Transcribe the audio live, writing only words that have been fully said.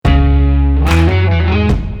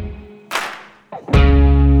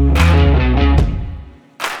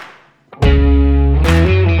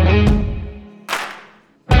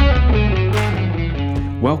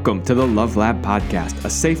Welcome to the Love Lab Podcast, a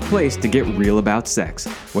safe place to get real about sex.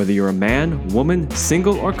 Whether you're a man, woman,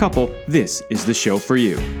 single, or couple, this is the show for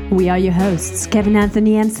you. We are your hosts, Kevin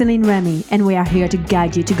Anthony and Celine Remy, and we are here to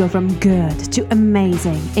guide you to go from good to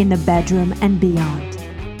amazing in the bedroom and beyond.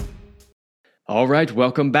 All right,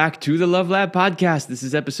 welcome back to the Love Lab Podcast. This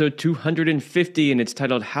is episode 250, and it's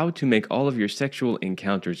titled How to Make All of Your Sexual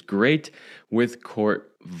Encounters Great with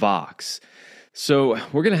Court Vox. So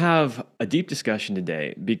we're going to have a deep discussion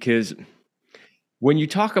today because when you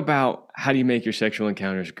talk about how do you make your sexual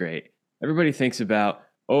encounters great, everybody thinks about,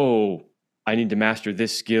 oh, I need to master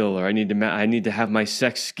this skill, or I need to have my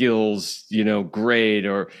sex skills, great,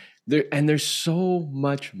 and there's so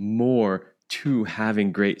much more to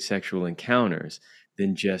having great sexual encounters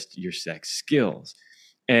than just your sex skills.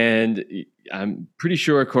 And I'm pretty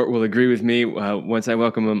sure Court will agree with me once I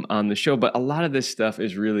welcome him on the show. But a lot of this stuff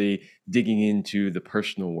is really digging into the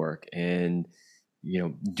personal work and,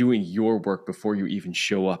 doing your work before you even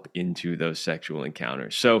show up into those sexual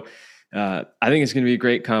encounters. So I think it's going to be a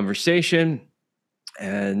great conversation.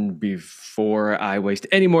 And before I waste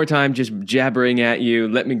any more time just jabbering at you,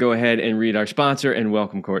 let me go ahead and read our sponsor and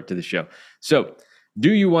welcome Court to the show. So,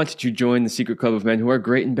 do you want to join the secret club of men who are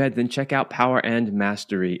great in bed? Then check out Power and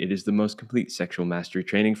Mastery. It is the most complete sexual mastery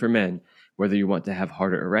training for men. Whether you want to have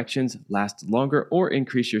harder erections, last longer, or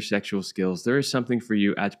increase your sexual skills, there is something for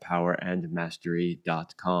you at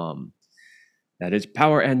powerandmastery.com. That is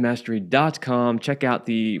powerandmastery.com. Check out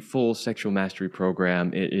the full sexual mastery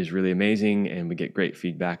program. It is really amazing, and we get great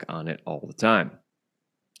feedback on it all the time.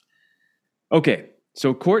 Okay.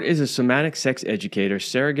 So Court is a somatic sex educator,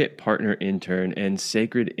 surrogate partner intern, and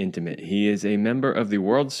sacred intimate. He is a member of the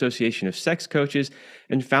World Association of Sex Coaches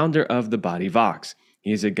and founder of The Body Vox.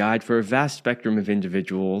 He is a guide for a vast spectrum of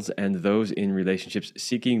individuals and those in relationships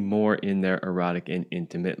seeking more in their erotic and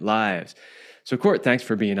intimate lives. So Court, thanks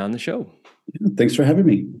for being on the show. Thanks for having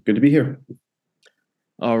me. Good to be here.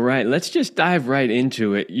 All right, let's just dive right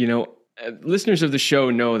into it. Listeners of the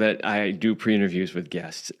show know that I do pre-interviews with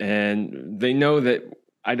guests, and they know that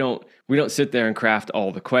we don't sit there and craft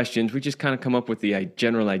all the questions. We just kind of come up with the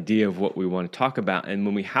general idea of what we want to talk about. And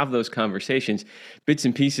when we have those conversations, bits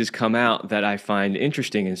and pieces come out that I find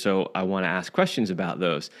interesting. And so I want to ask questions about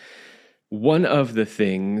those. One of the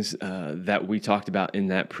things that we talked about in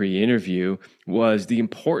that pre-interview was the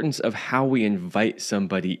importance of how we invite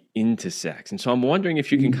somebody into sex. And so I'm wondering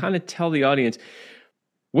if you can kind of tell the audience,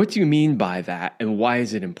 what do you mean by that, and why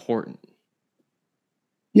is it important?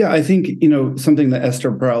 Yeah, I think, something that Esther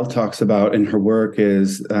Perel talks about in her work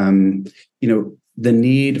is, the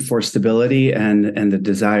need for stability and the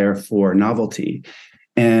desire for novelty.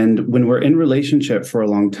 And when we're in relationship for a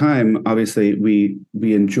long time, obviously we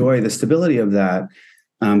enjoy the stability of that,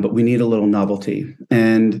 but we need a little novelty.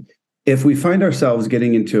 And if we find ourselves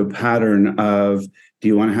getting into a pattern of, do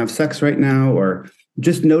you want to have sex right now? Or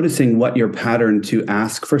just noticing what your pattern to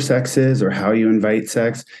ask for sex is or how you invite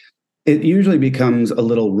sex, it usually becomes a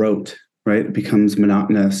little rote, right? It becomes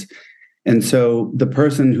monotonous. And so the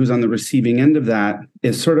person who's on the receiving end of that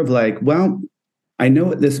is sort of like, well, I know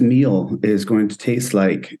what this meal is going to taste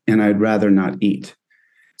like, and I'd rather not eat.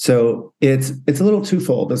 So it's a little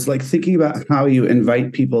twofold. It's like thinking about how you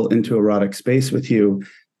invite people into erotic space with you,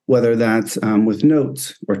 whether that's with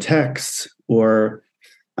notes or texts or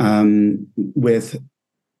with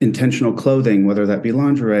intentional clothing, whether that be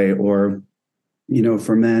lingerie or,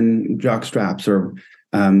 for men, jock straps or,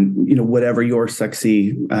 whatever your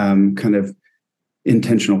sexy kind of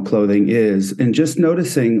intentional clothing is. And just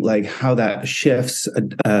noticing like how that shifts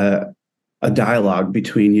a dialogue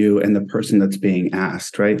between you and the person that's being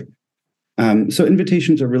asked, right? So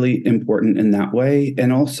invitations are really important in that way.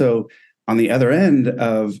 And also, on the other end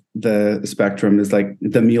of the spectrum is like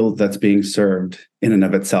the meal that's being served in and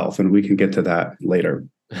of itself. And we can get to that later.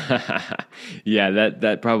 Yeah,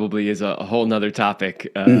 that probably is a whole nother topic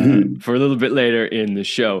for a little bit later in the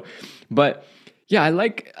show. But yeah, I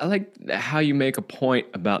like how you make a point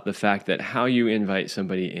about the fact that how you invite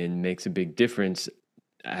somebody in makes a big difference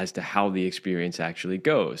as to how the experience actually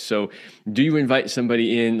goes. So do you invite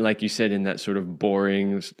somebody in, like you said, in that sort of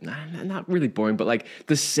boring, not really boring, but like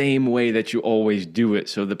the same way that you always do it?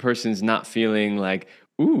 So the person's not feeling like,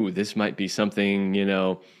 ooh, this might be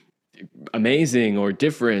something, amazing or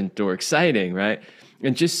different or exciting, right?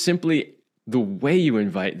 And just simply the way you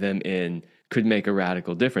invite them in could make a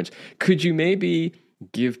radical difference. Could you maybe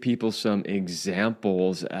give people some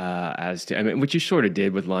examples as to, which you sort of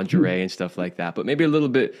did with lingerie and stuff like that, but maybe a little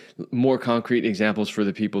bit more concrete examples for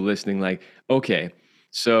the people listening, like, okay,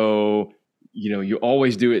 so, you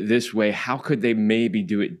always do it this way. How could they maybe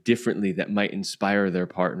do it differently that might inspire their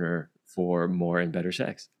partner for more and better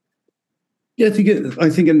sex. Yeah, I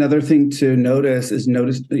think another thing to notice,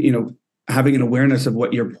 having an awareness of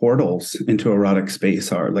what your portals into erotic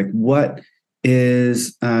space are. Like what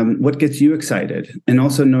gets you excited, and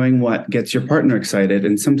also knowing what gets your partner excited.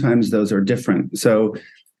 And sometimes those are different. So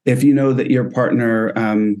if you know that your partner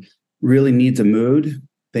really needs a mood,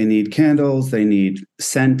 they need candles, they need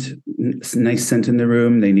scent, nice scent in the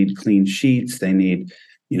room, they need clean sheets, they need,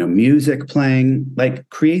 music playing, like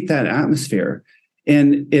create that atmosphere.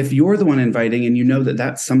 And if you're the one inviting and you know that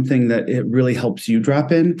that's something that it really helps you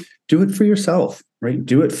drop in, do it for yourself, right?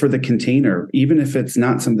 Do it for the container, even if it's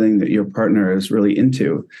not something that your partner is really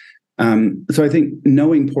into. So I think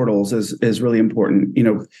knowing portals is really important.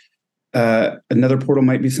 Another portal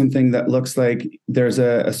might be something that looks like there's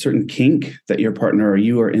a certain kink that your partner or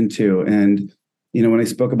you are into. And, when I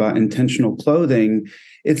spoke about intentional clothing,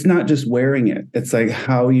 it's not just wearing it. It's like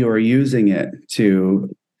how you are using it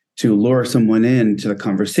to lure someone into the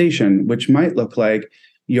conversation, which might look like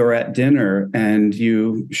you're at dinner and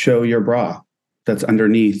you show your bra that's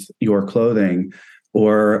underneath your clothing,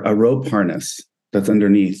 or a rope harness that's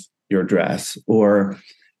underneath your dress, or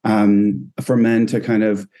for men to kind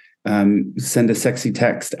of send a sexy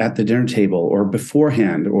text at the dinner table or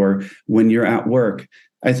beforehand or when you're at work.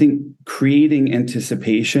 I think creating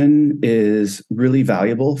anticipation is really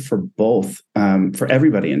valuable for both, for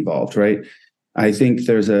everybody involved, right? I think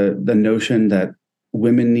there's the notion that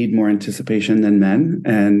women need more anticipation than men.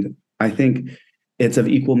 And I think it's of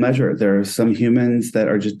equal measure. There are some humans that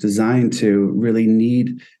are just designed to really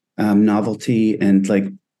need novelty and like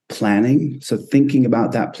planning. So thinking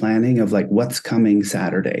about that planning of like what's coming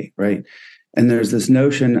Saturday, right? And there's this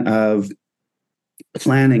notion of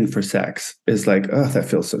planning for sex is like, oh, that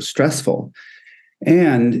feels so stressful.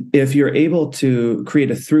 And if you're able to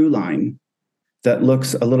create a through line that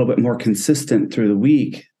looks a little bit more consistent through the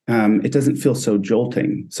week, it doesn't feel so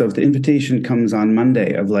jolting. So if the invitation comes on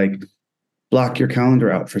Monday of like, block your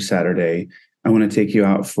calendar out for Saturday, I want to take you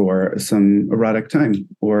out for some erotic time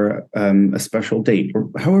or a special date, or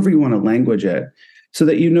however you want to language it, so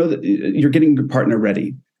that you know that you're getting your partner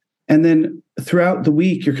ready. And then throughout the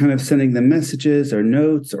week, you're kind of sending them messages or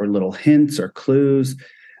notes or little hints or clues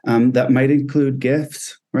that might include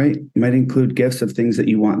gifts, right? Might include gifts of things that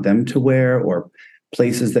you want them to wear or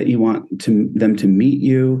places that you want them to meet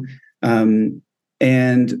you,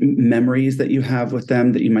 and memories that you have with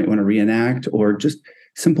them that you might want to reenact, or just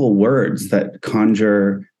simple words that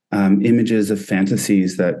conjure images of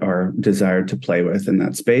fantasies that are desired to play with in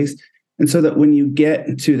that space. And so that when you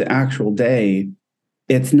get to the actual day,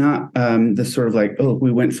 it's not this sort of like, oh,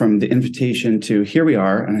 we went from the invitation to here we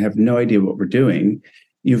are, and I have no idea what we're doing.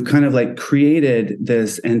 You've kind of like created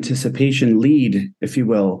this anticipation lead, if you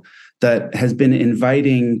will, that has been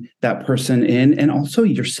inviting that person in, and also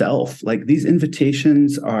yourself. Like these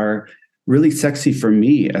invitations are really sexy for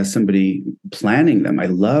me as somebody planning them. I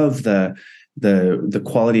love the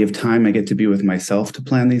quality of time I get to be with myself to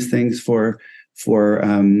plan these things for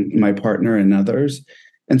my partner and others.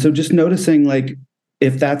 And so just noticing like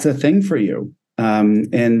if that's a thing for you,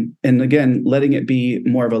 and again, letting it be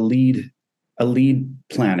more of a lead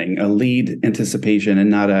planning, a lead anticipation, and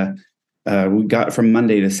not we got from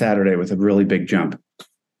Monday to Saturday with a really big jump.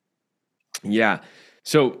 Yeah.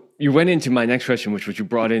 So you went into my next question, which was you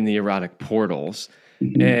brought in the erotic portals.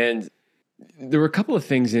 Mm-hmm. And there were a couple of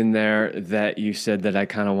things in there that you said that I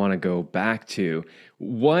kind of want to go back to.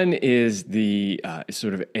 One is the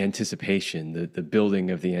sort of anticipation, the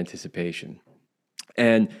building of the anticipation.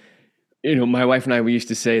 And, my wife and I, we used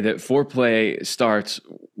to say that foreplay starts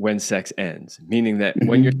when sex ends, meaning that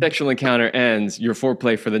when your sexual encounter ends, your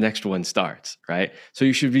foreplay for the next one starts, right? So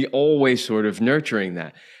you should be always sort of nurturing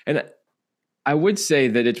that. And I would say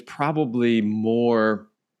that it's probably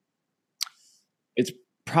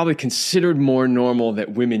considered more normal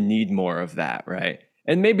that women need more of that, right?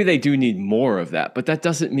 And maybe they do need more of that, but that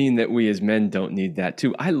doesn't mean that we as men don't need that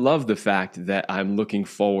too. I love the fact that I'm looking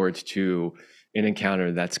forward to an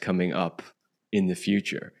encounter that's coming up in the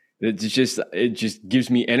future. It just gives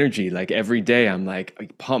me energy. Like every day I'm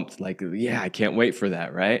like pumped, like, yeah, I can't wait for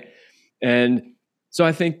that, right? And so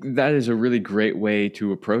I think that is a really great way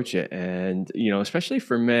to approach it. And, especially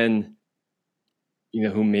for men,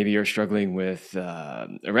 who maybe are struggling with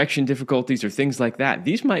erection difficulties or things like that,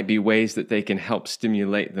 these might be ways that they can help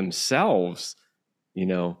stimulate themselves, in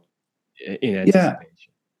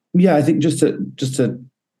anticipation. Yeah, I think just to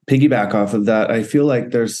piggyback off of that, I feel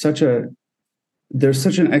like there's such an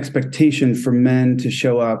expectation for men to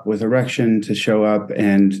show up with erection, to show up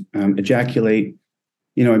and ejaculate.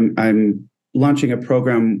 I'm launching a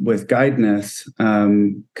program with Guideness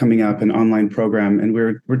coming up, an online program, and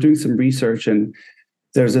we're doing some research, and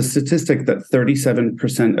there's a statistic that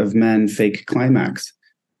 37% of men fake climax.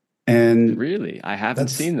 And really, I haven't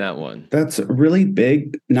seen that one. That's a really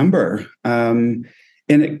big number. And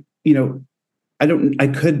it, I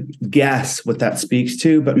could guess what that speaks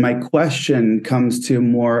to, but my question comes to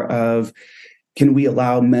more of, can we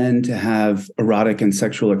allow men to have erotic and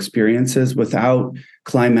sexual experiences without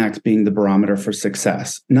climax being the barometer for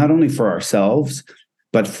success, not only for ourselves,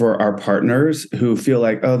 but for our partners who feel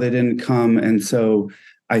like, oh, they didn't come, and so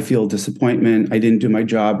I feel disappointment. I didn't do my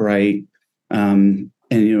job right. And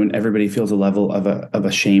everybody feels a level of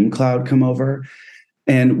a shame cloud come over.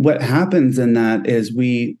 And what happens in that is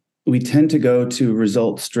we tend to go to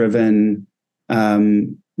results-driven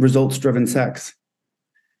sex,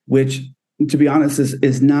 which, to be honest,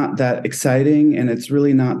 is not that exciting. And it's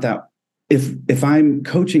really not that, if I'm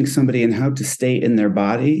coaching somebody in how to stay in their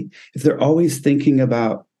body, if they're always thinking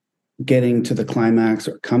about getting to the climax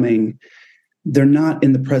or coming, they're not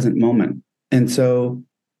in the present moment. And so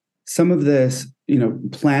some of this,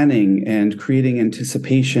 planning and creating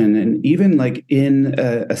anticipation, and even like in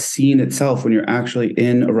a scene itself, when you're actually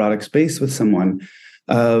in erotic space with someone,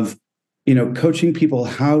 of, coaching people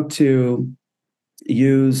how to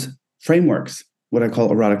use frameworks, what I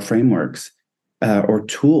call erotic frameworks, or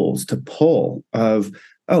tools to pull of,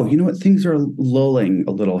 oh, you know what, things are lulling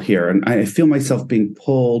a little here, and I feel myself being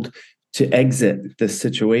pulled to exit this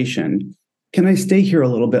situation. Can I stay here a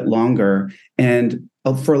little bit longer? And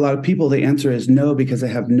for a lot of people, the answer is no, because I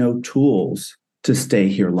have no tools to stay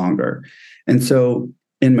here longer. And so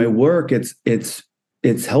in my work,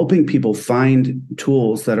 it's helping people find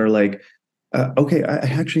tools that are like, okay, I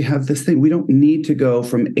actually have this thing. We don't need to go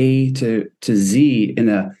from A to Z in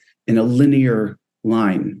a linear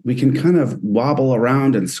line. We can kind of wobble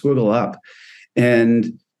around and squiggle up,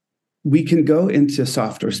 and we can go into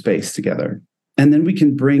softer space together. And then we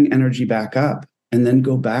can bring energy back up and then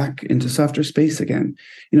go back into softer space again.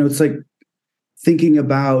 It's like thinking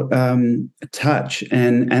about touch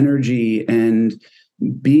and energy and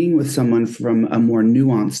being with someone from a more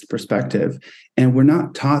nuanced perspective. And we're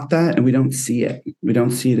not taught that, and we don't see it. We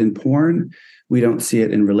don't see it in porn. We don't see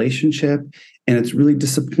it in relationship. And it's really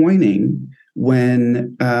disappointing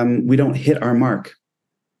when we don't hit our mark,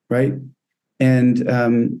 right?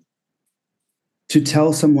 And to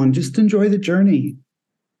tell someone, just enjoy the journey.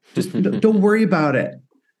 Just don't worry about it,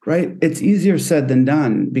 right? It's easier said than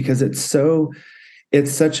done, because it's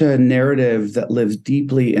such a narrative that lives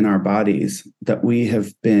deeply in our bodies that we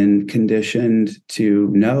have been conditioned to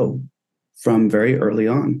know from very early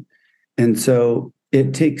on. And so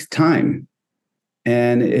it takes time,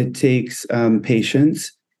 and it takes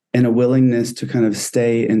patience and a willingness to kind of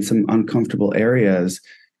stay in some uncomfortable areas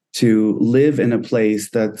to live in a place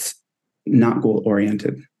that's not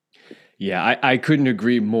goal-oriented. Yeah, I couldn't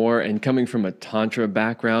agree more. And coming from a Tantra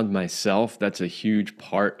background myself, that's a huge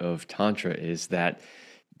part of Tantra, is that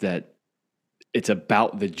it's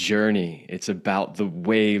about the journey. It's about the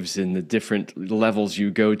waves and the different levels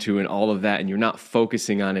you go to and all of that. And you're not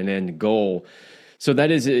focusing on an end goal. So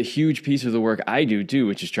that is a huge piece of the work I do too,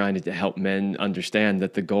 which is trying to help men understand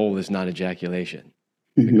that the goal is not ejaculation.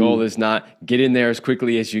 The goal is not get in there as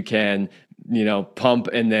quickly as you can, pump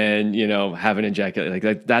and then, have an ejaculate.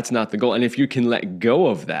 Like that's not the goal. And if you can let go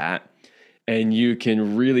of that and you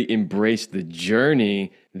can really embrace the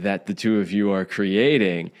journey that the two of you are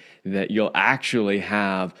creating, that you'll actually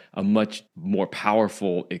have a much more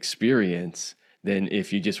powerful experience than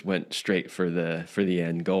if you just went straight for the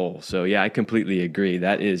end goal. So yeah, I completely agree.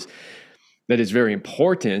 That is very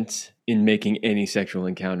important in making any sexual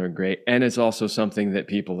encounter great. And it's also something that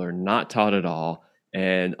people are not taught at all.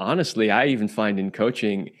 And honestly, I even find in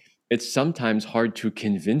coaching, it's sometimes hard to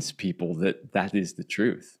convince people that is the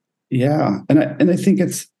truth. Yeah. And I think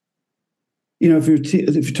it's, if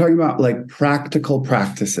you're talking about like practical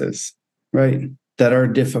practices, right, that are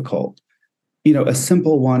difficult, a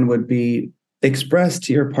simple one would be express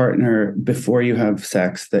to your partner before you have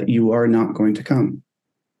sex that you are not going to come,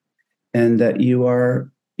 and that you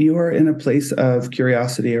are in a place of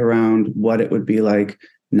curiosity around what it would be like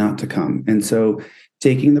not to come. And so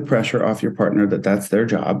taking the pressure off your partner that that's their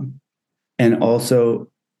job. And also,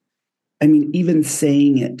 even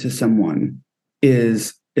saying it to someone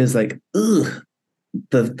is like, ugh,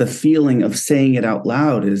 the feeling of saying it out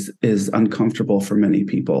loud is uncomfortable for many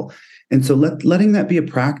people. And so letting that be a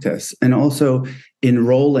practice, and also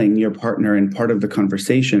enrolling your partner in part of the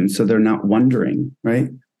conversation so they're not wondering, right?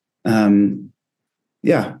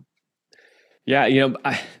 Yeah. Yeah.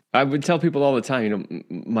 I would tell people all the time,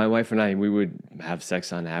 my wife and I, we would have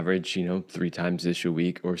sex on average, 3 times-ish a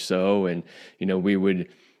week or so. And, we would,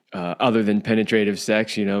 other than penetrative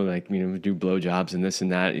sex, do blowjobs and this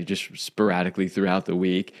and that, just sporadically throughout the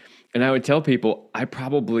week. And I would tell people I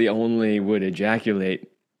probably only would ejaculate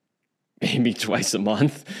maybe twice a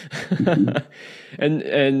month.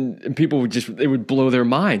 And people would it would blow their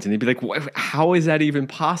minds, and they'd be like, how is that even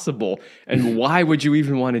possible? And why would you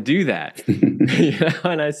even want to do that?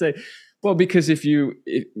 And I say, well, because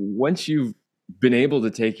once you've been able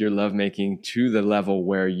to take your lovemaking to the level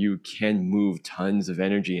where you can move tons of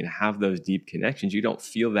energy and have those deep connections, you don't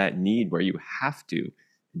feel that need where you have to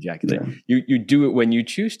ejaculate. Yeah. You do it when you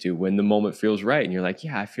choose to, when the moment feels right, and you're like,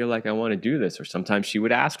 yeah, I feel like I want to do this. Or sometimes she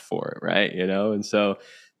would ask for it, right? And so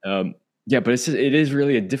but it is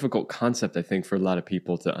really a difficult concept, I think, for a lot of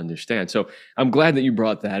people to understand. So I'm glad that you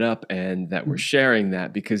brought that up and that we're sharing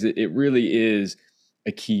that, because it really is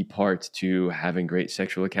a key part to having great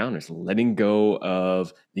sexual encounters, letting go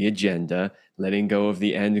of the agenda, letting go of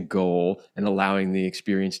the end goal, and allowing the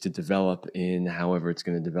experience to develop in however it's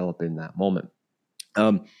going to develop in that moment.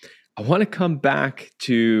 I want to come back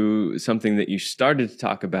to something that you started to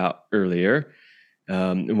talk about earlier,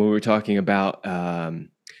 when we were talking about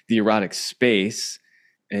the erotic space.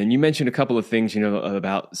 And you mentioned a couple of things,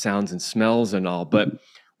 about sounds and smells and all. But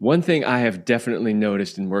one thing I have definitely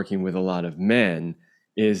noticed in working with a lot of men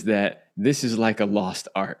is that this is like a lost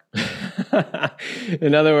art.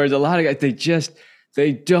 In other words, a lot of guys,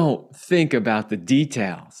 they don't think about the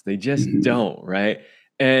details. They just don't, right?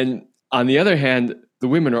 And on the other hand, the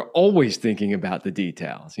women are always thinking about the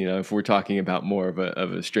details. If we're talking about more of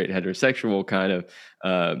a straight heterosexual kind of,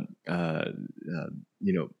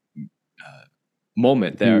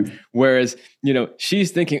 moment there. Whereas,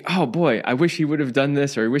 she's thinking, oh boy, I wish he would have done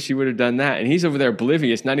this, or I wish he would have done that. And he's over there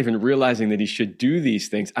oblivious, not even realizing that he should do these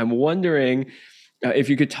things. I'm wondering if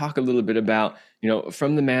you could talk a little bit about,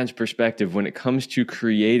 from the man's perspective, when it comes to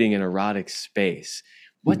creating an erotic space,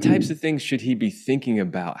 what types of things should he be thinking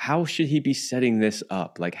about? How should he be setting this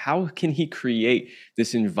up? Like, how can he create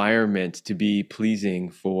this environment to be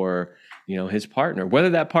pleasing for, his partner?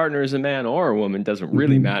 Whether that partner is a man or a woman doesn't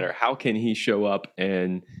really matter. How can he show up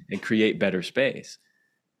and create better space?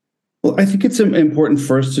 Well, I think it's important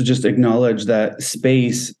first to just acknowledge that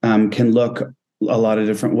space can look a lot of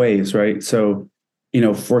different ways, right? So,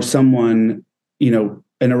 for someone, an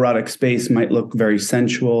erotic space might look very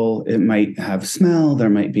sensual. It might have smell. There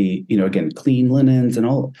might be, again, clean linens and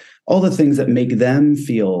all the things that make them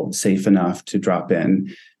feel safe enough to drop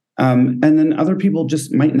in. And then other people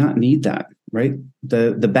just might not need that, right?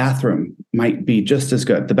 The bathroom might be just as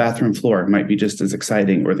good. The bathroom floor might be just as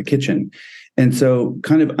exciting, or the kitchen. And so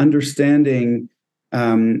kind of understanding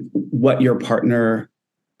what your partner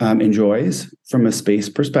enjoys from a space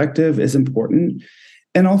perspective is important.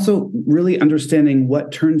 And also really understanding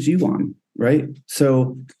what turns you on, right?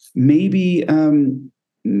 So maybe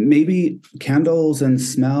candles and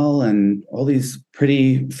smell and all these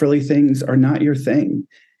pretty frilly things are not your thing.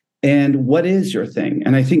 And what is your thing?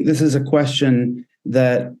 And I think this is a question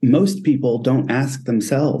that most people don't ask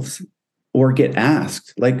themselves or get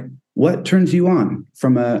asked. Like, what turns you on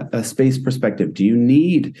from a space perspective? Do you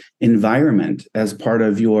need environment as part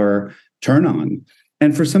of your turn on?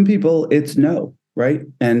 And for some people, it's no. Right.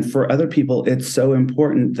 And for other people, it's so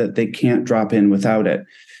important that they can't drop in without it.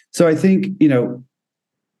 So I think,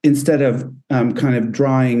 instead of kind of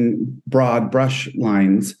drawing broad brush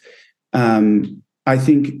lines, I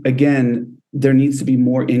think, again, there needs to be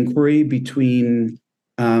more inquiry between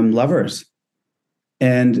lovers,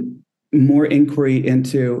 and more inquiry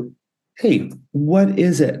into, hey, what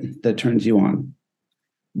is it that turns you on?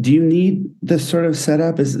 Do you need this sort of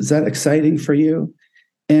setup? Is that exciting for you?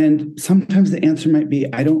 And sometimes the answer might be,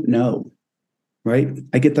 I don't know, right?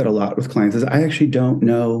 I get that a lot with clients, is I actually don't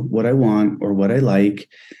know what I want or what I like.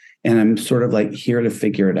 And I'm sort of like here to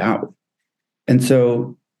figure it out. And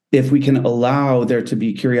so if we can allow there to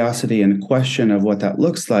be curiosity and a question of what that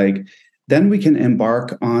looks like, then we can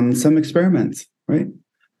embark on some experiments, right?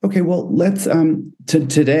 Okay, well, let's,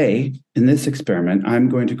 today in this experiment, I'm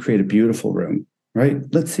going to create a beautiful room, right?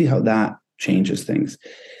 Let's see how that changes things.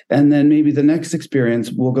 And then maybe the next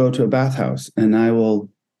experience, we'll go to a bathhouse and I will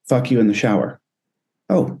fuck you in the shower.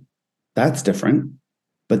 Oh, that's different.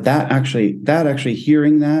 But that actually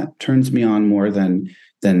hearing that turns me on more than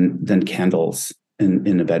candles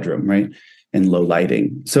in a bedroom, right? And low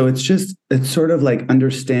lighting. So it's sort of like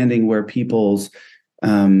understanding where people's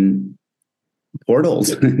portals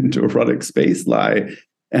into erotic space lie.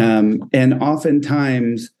 And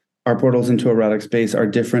oftentimes our portals into erotic space are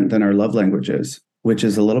different than our love languages, which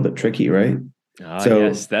is a little bit tricky, right? Ah, So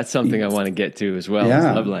yes, that's something I want to get to as well, is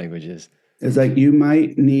yeah, love languages. it's like you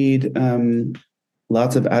might need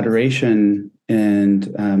lots of adoration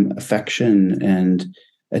and affection and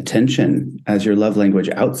attention as your love language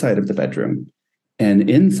outside of the bedroom. And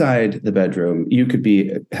inside the bedroom, you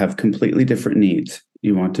could have completely different needs.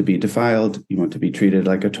 You want to be defiled, you want to be treated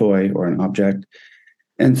like a toy or an object.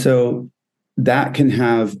 And so that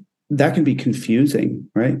can be confusing,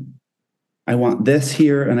 right? I want this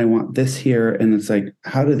here and I want this here. And it's like,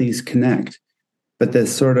 how do these connect? But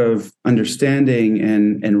this sort of understanding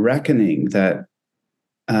and reckoning that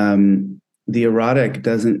the erotic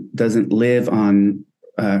doesn't live on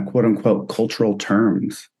quote unquote cultural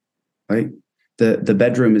terms, right? The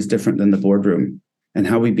bedroom is different than the boardroom, and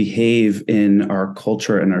how we behave in our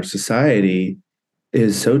culture and our society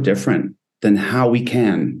is so different than how we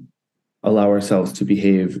can allow ourselves to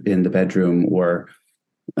behave in the bedroom or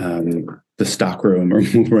the stockroom or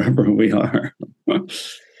wherever we are.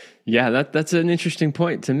 Yeah, that's an interesting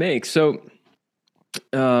point to make. So,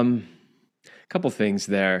 a couple things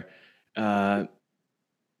there. I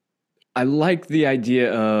like the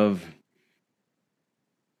idea of,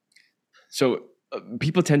 so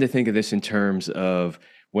people tend to think of this in terms of,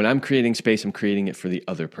 when I'm creating space, I'm creating it for the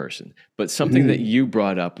other person. But something that you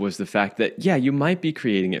brought up was the fact that, yeah, you might be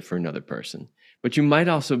creating it for another person, but you might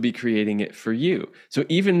also be creating it for you. So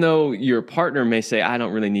even though your partner may say, I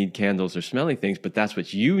don't really need candles or smelly things, but that's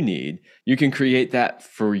what you need, you can create that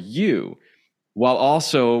for you, while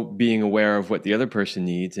also being aware of what the other person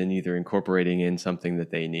needs and either incorporating in something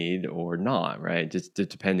that they need or not, right? Just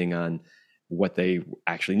depending on what they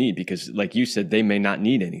actually need. Because like you said, they may not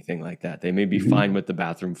need anything like that. They may be fine with the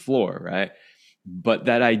bathroom floor, right? But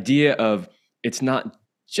that idea of, it's not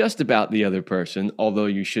just about the other person, although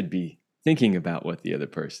you should be thinking about what the other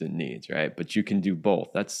person needs, right? But you can do both.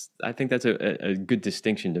 I think that's a good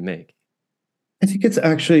distinction to make. I think it's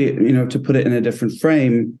actually, to put it in a different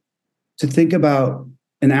frame, to think about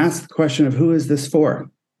and ask the question of, who is this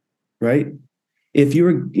for, right? If you were,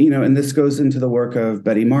 and this goes into the work of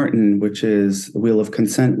Betty Martin, which is the Wheel of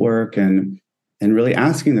Consent work, and really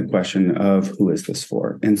asking the question of, who is this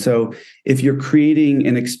for? And so if you're creating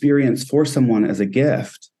an experience for someone as a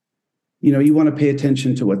gift, you want to pay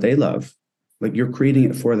attention to what they love. Like, you're creating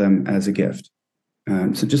it for them as a gift.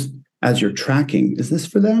 So just as you're tracking, is this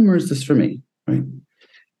for them or is this for me, right?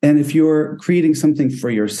 And if you're creating something for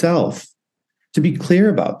yourself, to be clear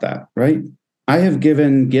about that, right? I have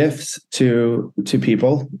given gifts to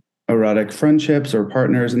people, erotic friendships or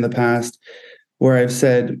partners in the past, where I've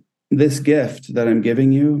said, this gift that I'm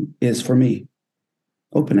giving you is for me.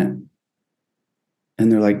 Open it. And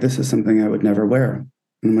they're like, this is something I would never wear.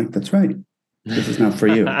 And I'm like, that's right. This is not for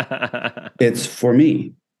you. It's for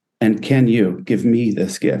me. And can you give me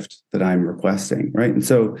this gift that I'm requesting, right? And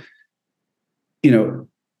so,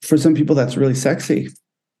 for some people, that's really sexy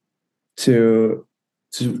to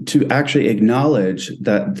actually acknowledge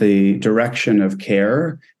that the direction of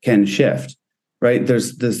care can shift, right?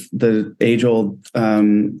 There's the age-old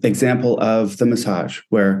example of the massage,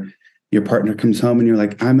 where your partner comes home and you're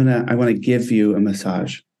like, I want to give you a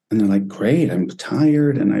massage. And they're like, great, I'm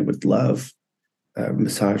tired and I would love a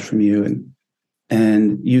massage from you.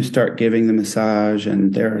 And you start giving the massage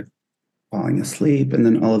and they're falling asleep. And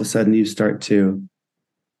then all of a sudden you start to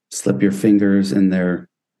slip your fingers in their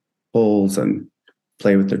holes and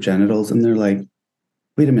play with their genitals. And they're like,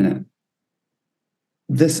 wait a minute.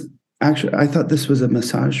 I thought this was a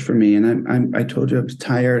massage for me. And I told you I was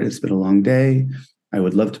tired. It's been a long day. I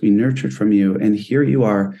would love to be nurtured from you. And here you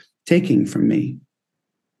are taking from me.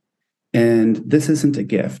 And this isn't a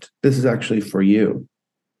gift. This is actually for you.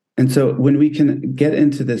 And so when we can get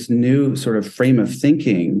into this new sort of frame of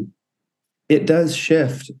thinking, it does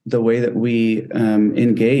shift the way that we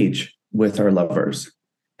engage with our lovers.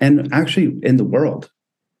 And actually in the world,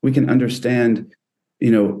 we can understand,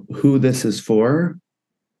 who this is for,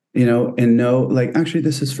 and know, like, actually,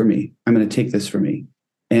 this is for me. I'm going to take this for me.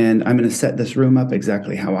 And I'm going to set this room up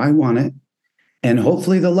exactly how I want it. And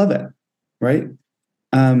hopefully they'll love it, right?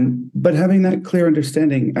 But having that clear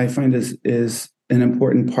understanding, I find is an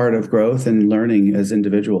important part of growth and learning as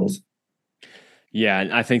individuals. Yeah,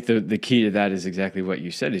 and I think the key to that is exactly what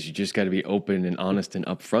you said, is you just got to be open and honest and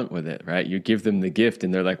upfront with it, right? You give them the gift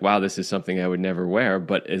and they're like, wow, this is something I would never wear.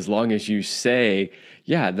 But as long as you say,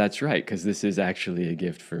 yeah, that's right, because this is actually a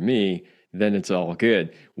gift for me, then it's all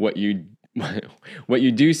good. What you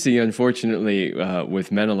do see, unfortunately,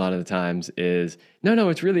 with men a lot of the times is, no,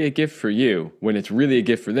 it's really a gift for you, when it's really a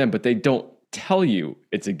gift for them, but they don't tell you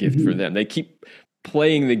it's a gift for them. They keep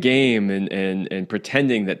playing the game and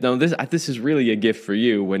pretending that no, this is really a gift for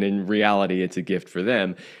you, when in reality it's a gift for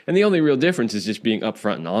them. And the only real difference is just being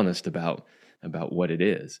upfront and honest about what it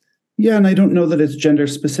is. Yeah, and I don't know that it's gender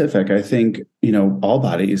specific. I think, all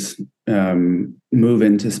bodies move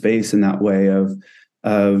into space in that way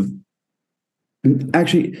of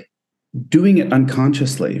actually doing it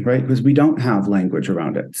unconsciously, right? Because we don't have language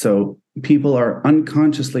around it. So people are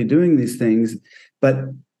unconsciously doing these things, but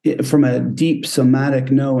from a deep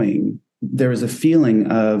somatic knowing, there is a feeling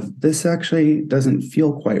of this actually doesn't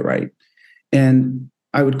feel quite right. And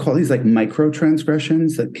I would call these like micro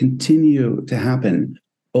transgressions that continue to happen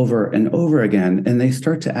over and over again, and they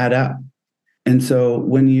start to add up. And so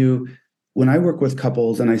when I work with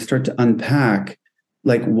couples and I start to unpack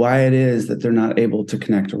like why it is that they're not able to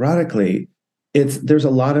connect erotically, there's a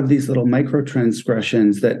lot of these little micro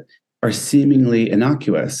transgressions that are seemingly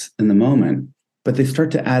innocuous in the moment, but they start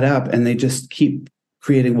to add up and they just keep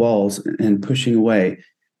creating walls and pushing away.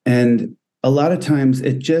 And a lot of times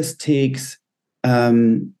it just takes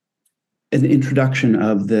an introduction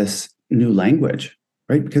of this new language,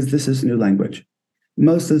 right? Because this is new language.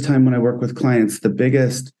 Most of the time when I work with clients,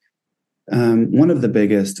 one of the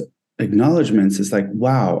biggest acknowledgments is like,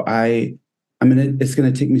 wow, it's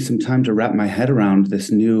going to take me some time to wrap my head around this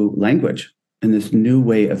new language and this new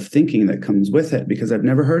way of thinking that comes with it, because I've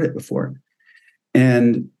never heard it before.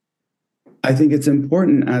 And I think it's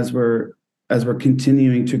important as we're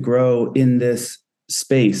continuing to grow in this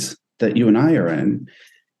space that you and I are in,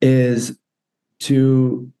 is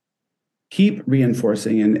to keep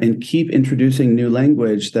reinforcing and keep introducing new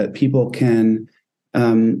language that people can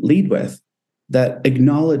lead with, that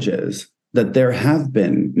acknowledges that there have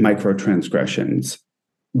been microtransgressions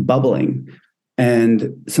bubbling.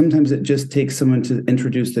 And sometimes it just takes someone to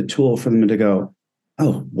introduce the tool for them to go,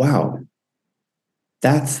 oh, wow,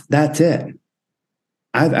 that's it.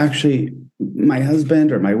 I've actually, my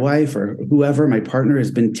husband or my wife or whoever, my partner, has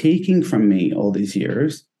been taking from me all these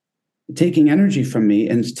years, taking energy from me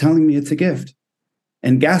and telling me it's a gift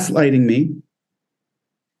and gaslighting me.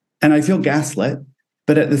 And I feel gaslit,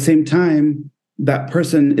 but at the same time, that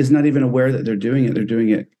person is not even aware that they're doing it. They're doing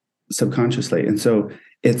it subconsciously. And so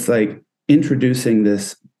it's like introducing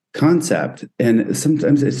this concept. And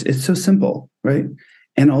sometimes it's so simple, right?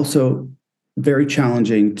 And also very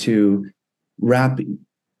challenging to wrap,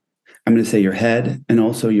 I'm going to say, your head and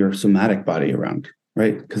also your somatic body around,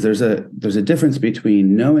 right? Because there's a difference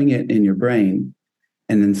between knowing it in your brain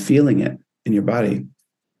and then feeling it in your body.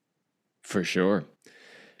 For sure.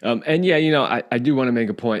 And yeah, I do want to make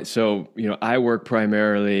a point. So, I work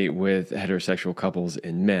primarily with heterosexual couples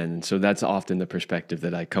and men. And so that's often the perspective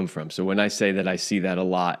that I come from. So when I say that I see that a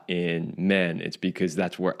lot in men, it's because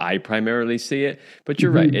that's where I primarily see it. But you're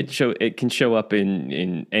right. It can show up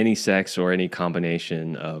in any sex or any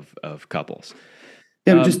combination of couples.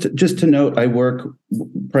 Yeah, just to note, I work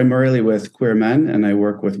primarily with queer men, and I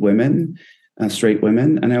work with women, straight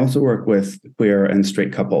women, and I also work with queer and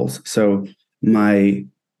straight couples. So my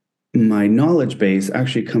knowledge base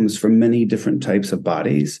actually comes from many different types of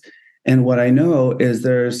bodies. And what I know is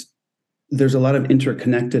there's a lot of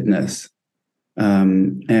interconnectedness.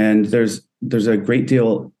 And there's a great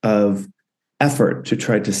deal of effort to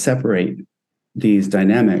try to separate these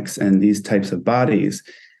dynamics and these types of bodies.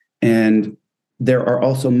 And there are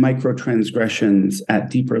also micro-transgressions at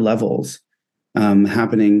deeper levels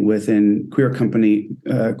happening within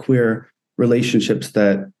queer relationships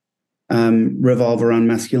that revolve around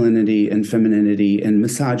masculinity and femininity and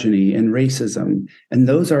misogyny and racism. And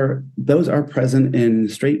those are present in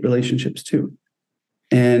straight relationships too.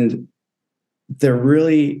 And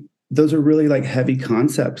those are really like heavy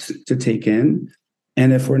concepts to take in.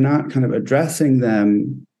 And if we're not kind of addressing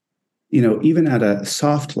them, even at a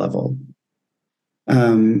soft level,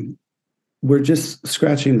 we're just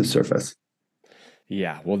scratching the surface.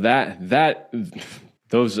 Yeah. Well,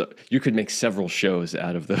 those, you could make several shows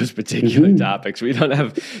out of those particular topics. We don't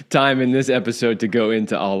have time in this episode to go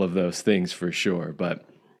into all of those things for sure. But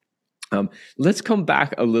let's come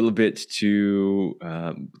back a little bit to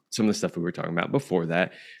some of the stuff we were talking about before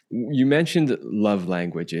that. You mentioned love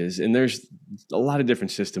languages, and there's a lot of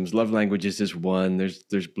different systems. Love languages is one.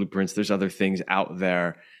 There's blueprints. There's other things out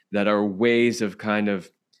there that are ways of kind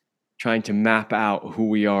of trying to map out who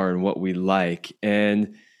we are and what we like.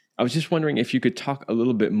 And I was just wondering if you could talk a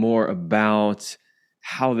little bit more about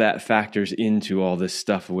how that factors into all this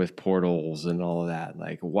stuff with portals and all of that.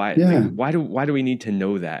 Like why do we need to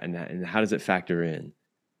know that, and how does it factor in?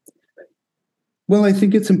 Well, I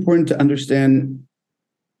think it's important to understand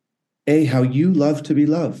how you love to be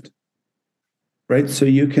loved, right? So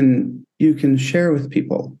you can share with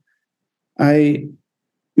people I,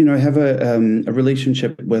 I have a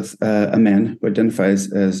relationship with a man who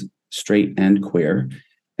identifies as straight and queer,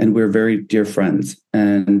 and we're very dear friends.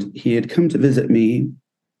 And he had come to visit me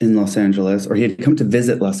in Los Angeles, or he had come to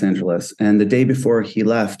visit Los Angeles. And the day before he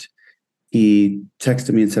left, he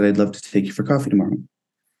texted me and said, "I'd love to take you for coffee tomorrow."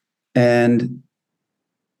 And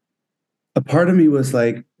a part of me was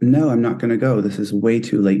like, "No, I'm not going to go. This is way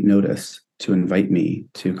too late notice to invite me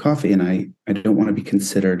to coffee. And I don't want to be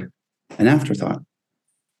considered an afterthought.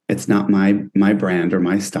 It's not my brand or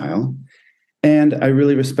my style. And I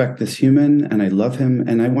really respect this human and I love him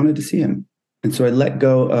and I wanted to see him." And so I let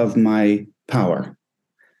go of my power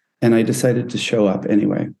and I decided to show up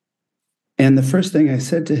anyway. And the first thing I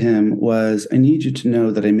said to him was, "I need you to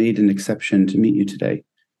know that I made an exception to meet you today.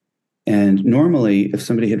 And normally, if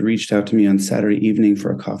somebody had reached out to me on Saturday evening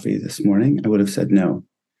for a coffee this morning, I would have said no.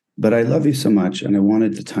 But I love you so much and I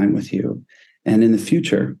wanted the time with you. And in the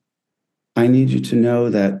future, I need you to know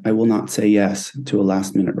that I will not say yes to a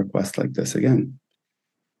last minute request like this again."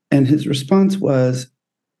 And his response was,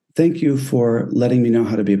 "Thank you for letting me know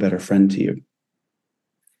how to be a better friend to you."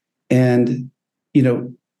 And,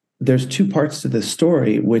 there's two parts to this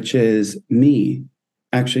story, which is me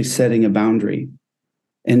actually setting a boundary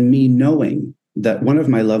and me knowing that one of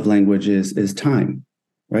my love languages is time,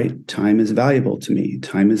 right? Time is valuable to me.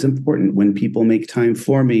 Time is important. When people make time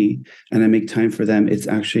for me and I make time for them, it's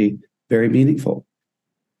actually very meaningful.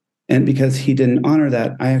 And because he didn't honor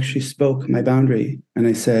that, I actually spoke my boundary and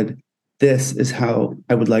I said, "This is how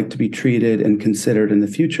I would like to be treated and considered in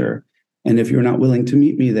the future. And if you're not willing to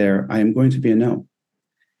meet me there, I am going to be a no."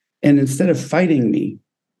 And instead of fighting me,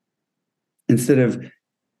 instead of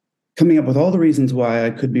coming up with all the reasons why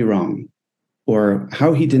I could be wrong or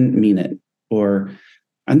how he didn't mean it, or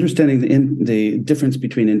understanding the difference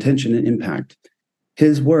between intention and impact,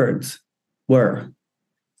 his words were,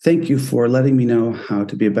 "Thank you for letting me know how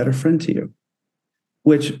to be a better friend to you,"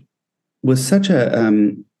 which was such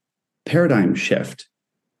a paradigm shift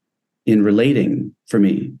in relating for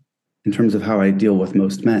me in terms of how I deal with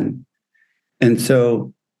most men. And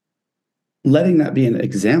so letting that be an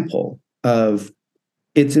example of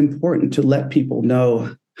it's important to let people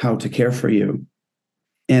know how to care for you.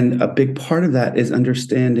 And a big part of that is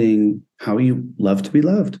understanding how you love to be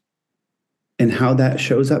loved and how that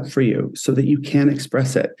shows up for you so that you can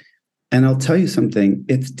express it. And I'll tell you something,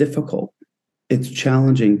 it's difficult. It's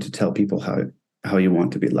challenging to tell people how you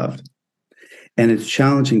want to be loved. And it's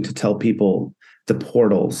challenging to tell people the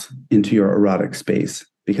portals into your erotic space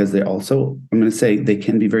because they also, I'm going to say, they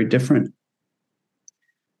can be very different.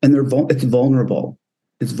 And it's vulnerable.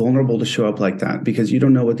 It's vulnerable to show up like that because you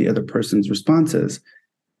don't know what the other person's response is.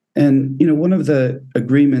 And, one of the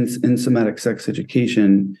agreements in somatic sex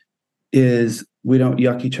education is we don't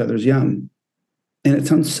yuck each other's yum. And it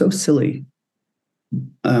sounds so silly,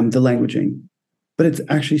 the languaging, but it's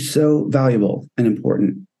actually so valuable and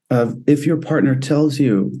important. If your partner tells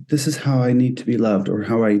you, "This is how I need to be loved," or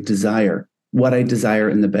how I desire, what I desire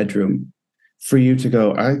in the bedroom, for you to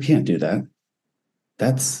go, "I can't do that.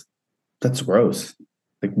 That's gross.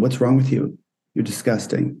 Like, what's wrong with you? You're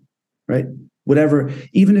disgusting," right? Whatever,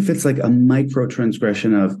 even if it's like a micro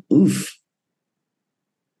transgression of, oof,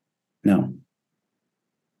 no.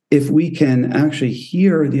 If we can actually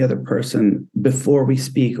hear the other person before we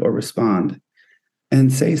speak or respond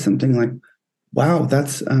and say something like, "Wow,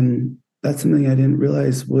 that's something I didn't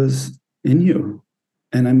realize was in you.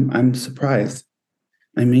 And I'm surprised.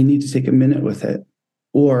 I may need to take a minute with it."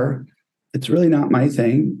 Or, "It's really not my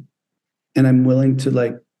thing. And I'm willing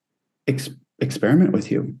to experiment with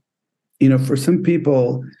you." For some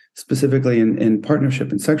people, specifically in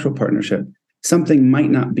partnership and sexual partnership, something might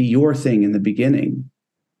not be your thing in the beginning.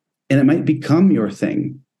 And it might become your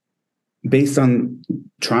thing based on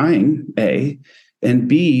trying, A, and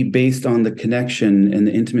B, based on the connection and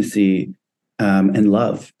the intimacy and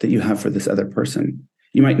love that you have for this other person.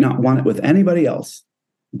 You might not want it with anybody else,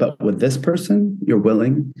 but with this person, you're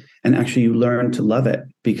willing, and actually you learn to love it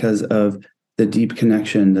because of the deep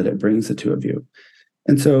connection that it brings the two of you.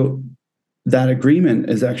 And so that agreement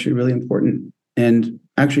is actually really important. And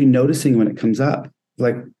actually noticing when it comes up,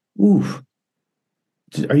 like, "Ooh,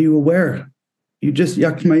 are you aware? You just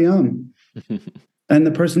yucked my yum." And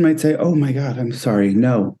the person might say, "Oh my God, I'm sorry.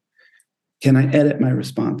 No. Can I edit my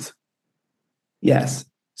response?" Yes.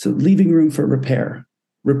 So leaving room for repair.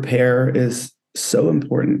 Repair is so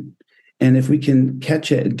important. And if we can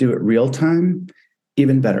catch it and do it real time,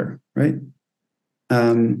 even better, right?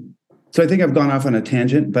 So I think I've gone off on a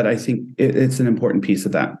tangent, but I think it's an important piece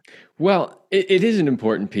of that. Well, it is an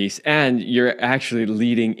important piece, and you're actually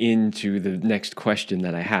leading into the next question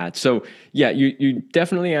that I had. So, yeah, you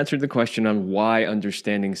definitely answered the question on why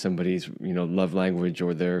understanding somebody's love language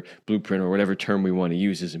or their blueprint or whatever term we want to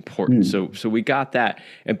use is important. So we got that,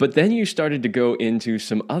 but then you started to go into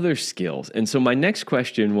some other skills, and so my next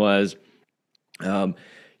question was.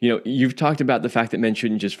 You've talked about the fact that men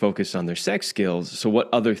shouldn't just focus on their sex skills. So what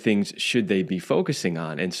other things should they be focusing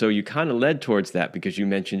on? And so you kind of led towards that because you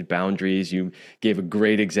mentioned boundaries. You gave a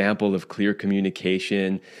great example of clear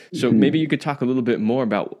communication. So maybe you could talk a little bit more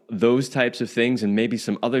about those types of things and maybe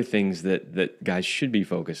some other things that guys should be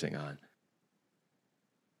focusing on.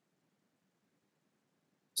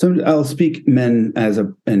 So I'll speak men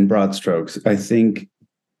in broad strokes. I think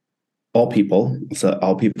all people,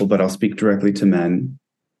 but I'll speak directly to men.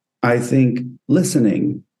 I think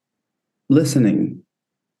listening,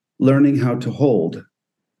 learning how to hold,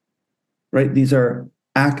 right? These are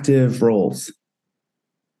active roles.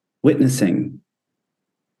 Witnessing,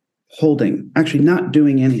 holding, actually not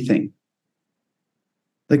doing anything.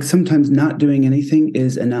 Like sometimes not doing anything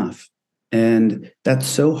is enough. And that's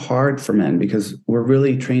so hard for men because we're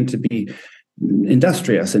really trained to be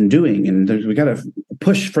industrious and doing, and we got to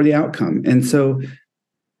push for the outcome. And so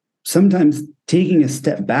sometimes taking a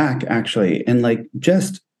step back actually and like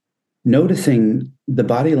just noticing the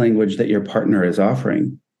body language that your partner is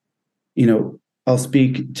offering. I'll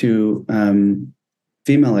speak to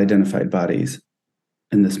female identified bodies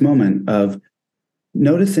in this moment of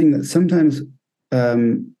noticing that sometimes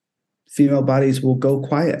female bodies will go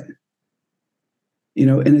quiet,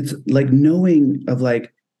 and it's like knowing of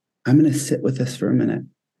like, I'm going to sit with this for a minute.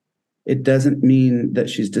 It doesn't mean that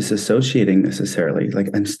she's disassociating necessarily. Like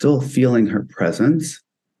I'm still feeling her presence.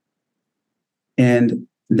 And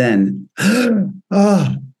then,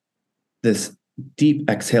 this deep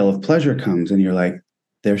exhale of pleasure comes and you're like,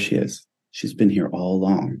 there she is. She's been here all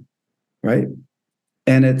along. Right.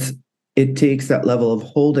 And it takes that level of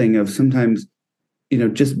holding of sometimes,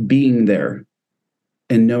 just being there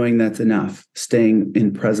and knowing that's enough, staying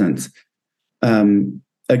in presence.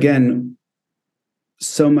 Again,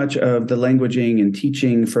 so much of the languaging and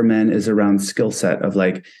teaching for men is around skill set of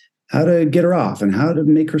like how to get her off and how to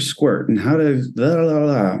make her squirt and how to blah, blah,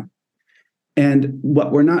 blah. And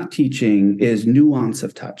what we're not teaching is nuance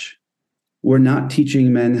of touch. We're not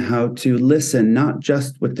teaching men how to listen, not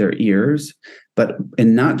just with their ears,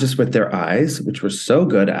 and not just with their eyes, which we're so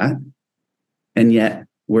good at. And yet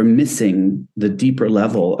we're missing the deeper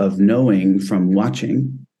level of knowing from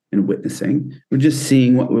watching and witnessing. We're just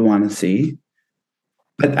seeing what we want to see,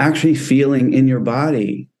 but actually feeling in your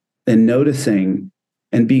body and noticing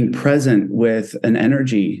and being present with an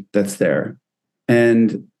energy that's there.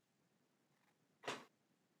 And,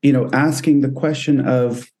 asking the question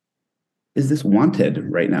of, is this wanted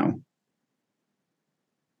right now?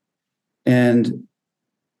 And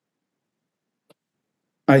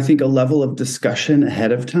I think a level of discussion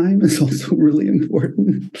ahead of time is also really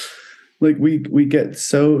important. Like we get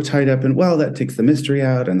so tied up in, well, that takes the mystery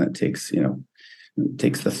out and that takes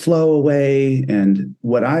the flow away. And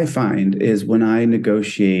what I find is when I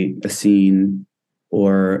negotiate a scene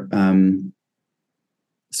or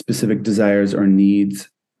specific desires or needs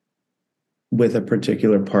with a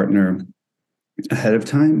particular partner ahead of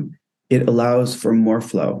time, it allows for more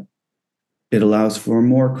flow. It allows for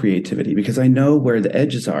more creativity because I know where the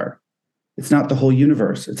edges are. It's not the whole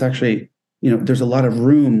universe. It's actually, there's a lot of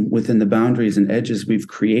room within the boundaries and edges we've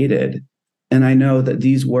created. And I know that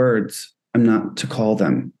these words, I'm not to call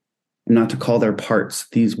their parts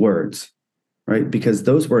these words, right? Because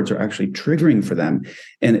those words are actually triggering for them.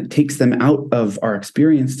 And it takes them out of our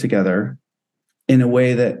experience together in a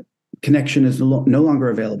way that connection is no longer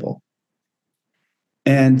available.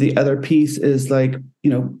 And the other piece is like,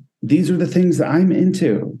 these are the things that I'm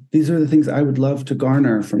into. These are the things I would love to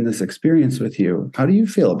garner from this experience with you. How do you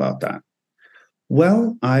feel about that?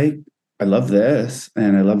 Well, I love this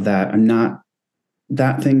and I love that. I'm not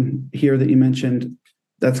that thing here that you mentioned,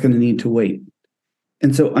 that's going to need to wait.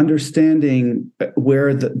 And so understanding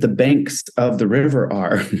where the banks of the river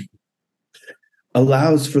are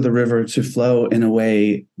allows for the river to flow in a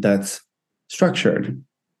way that's structured.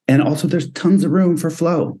 And also there's tons of room for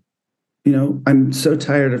flow. I'm so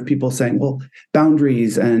tired of people saying, well,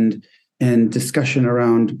 boundaries and discussion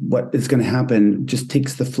around what is going to happen just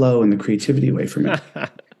takes the flow and the creativity away from it.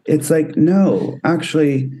 It's like, no,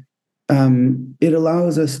 actually, it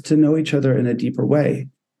allows us to know each other in a deeper way.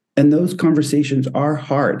 And those conversations are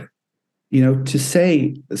hard, to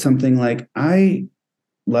say something like, I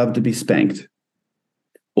love to be spanked.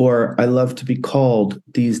 or I love to be called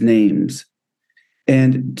these names,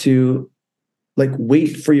 and to like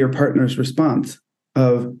wait for your partner's response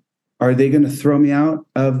of, are they going to throw me out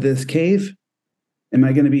of this cave? Am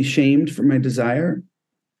I going to be shamed for my desire?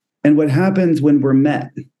 And what happens when we're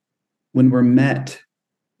met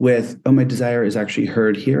with, oh, my desire is actually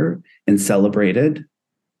heard here and celebrated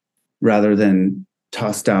rather than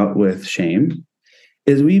tossed out with shame,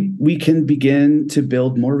 is we can begin to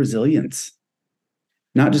build more resilience,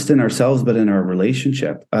 not just in ourselves, but in our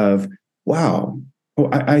relationship of, wow,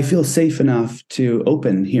 I feel safe enough to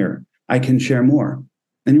open here. I can share more.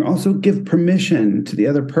 And you also give permission to the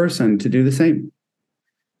other person to do the same.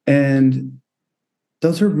 And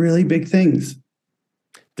those are really big things.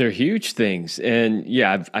 They're huge things. And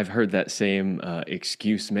yeah, I've heard that same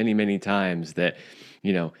excuse many, many times that,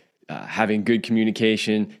 having good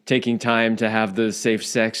communication, taking time to have the safe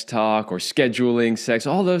sex talk or scheduling sex,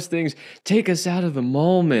 all those things take us out of the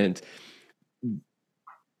moment.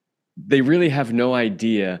 They really have no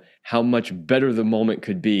idea how much better the moment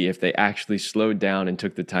could be if they actually slowed down and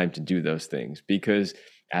took the time to do those things. Because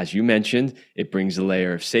as you mentioned, it brings a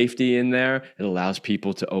layer of safety in there. It allows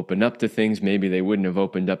people to open up to things maybe they wouldn't have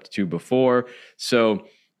opened up to before. So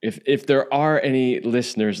if there are any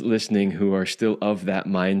listeners listening who are still of that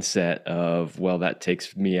mindset of, well, that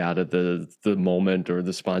takes me out of the moment or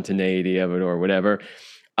the spontaneity of it or whatever,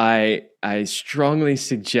 I strongly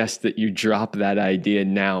suggest that you drop that idea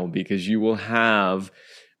now, because you will have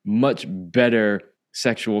much better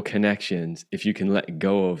sexual connections if you can let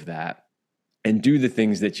go of that and do the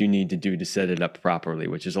things that you need to do to set it up properly,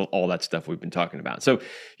 which is all that stuff we've been talking about. So,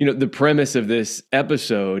 the premise of this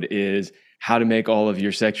episode is how to make all of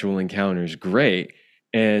your sexual encounters great.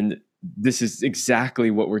 And this is exactly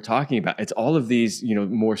what we're talking about. It's all of these,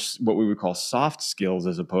 more what we would call soft skills,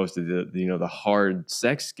 as opposed to the hard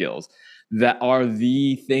sex skills, that are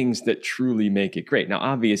the things that truly make it great. Now,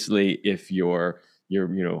 obviously, if your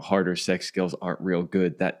harder sex skills aren't real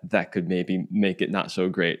good, that could maybe make it not so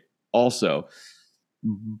great also.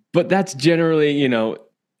 But that's generally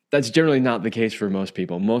not the case for most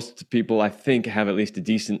people. Most people, I think, have at least a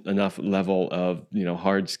decent enough level of,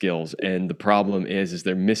 hard skills. And the problem is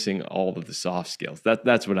they're missing all of the soft skills.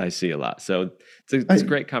 That's what I see a lot. So it's a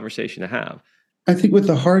great conversation to have. I think with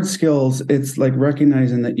the hard skills, it's like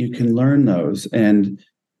recognizing that you can learn those. And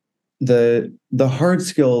the hard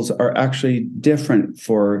skills are actually different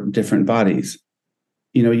for different bodies.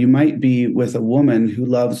 You might be with a woman who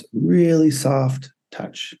loves really soft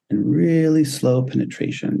touch and really slow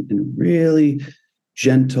penetration and really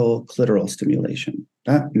gentle clitoral stimulation.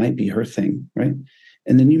 That might be her thing, right?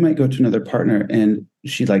 And then you might go to another partner and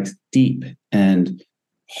she likes deep and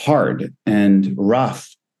hard and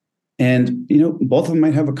rough. And, both of them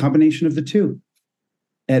might have a combination of the two.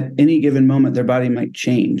 At any given moment, their body might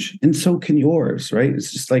change. And so can yours, right?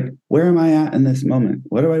 It's just like, where am I at in this moment?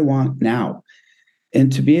 What do I want now? And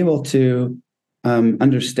to be able to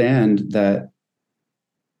understand that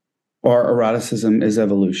our eroticism is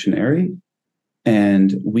evolutionary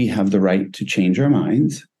and we have the right to change our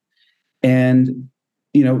minds, and,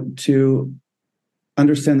 to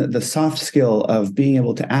understand that the soft skill of being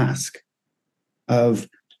able to ask of,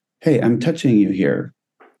 hey, I'm touching you here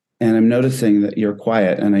and I'm noticing that you're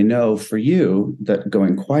quiet. And I know for you that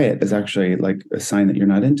going quiet is actually like a sign that you're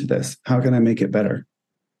not into this. How can I make it better?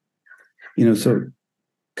 So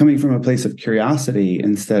coming from a place of curiosity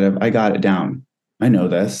instead of, I got it down. I know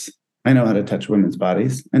this. I know how to touch women's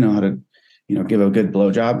bodies. I know how to, give a good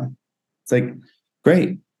blowjob. It's like,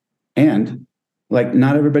 great. And like,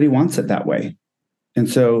 not everybody wants it that way. And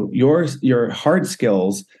so your hard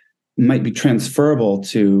skills might be transferable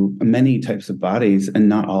to many types of bodies and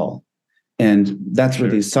not all. And that's where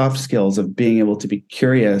these soft skills of being able to be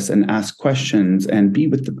curious and ask questions and be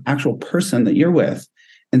with the actual person that you're with,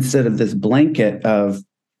 instead of this blanket of,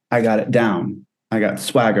 I got it down. I got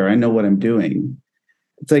swagger. I know what I'm doing.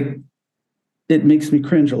 It's like, it makes me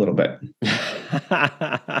cringe a little bit.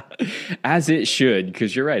 As it should,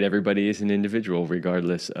 because you're right. Everybody is an individual,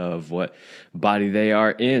 regardless of what body they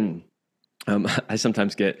are in. I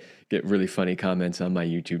sometimes get really funny comments on my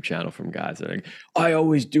YouTube channel from guys that are like, I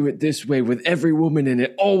always do it this way with every woman and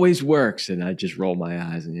it always works. And I just roll my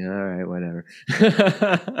eyes and, all right, whatever.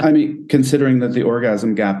 I mean, considering that the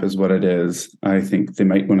orgasm gap is what it is, I think they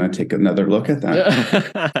might want to take another look at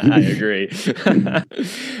that. I agree.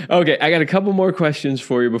 Okay, I got a couple more questions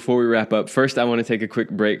for you before we wrap up. First, I want to take a quick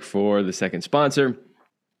break for the second sponsor.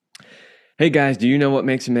 Hey guys, do you know what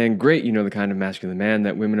makes a man great? You know the kind of masculine man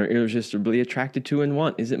that women are irresistibly attracted to and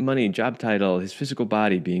want. Is it money, job title, his physical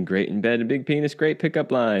body, being great in bed, a big penis, great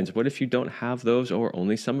pickup lines? What if you don't have those or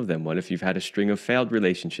only some of them? What if you've had a string of failed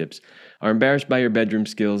relationships, are embarrassed by your bedroom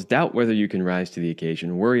skills, doubt whether you can rise to the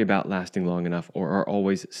occasion, worry about lasting long enough, or are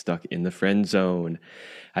always stuck in the friend zone?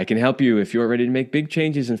 I can help you. If you're ready to make big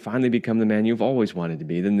changes and finally become the man you've always wanted to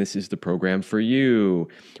be, then this is the program for you.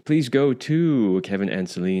 Please go to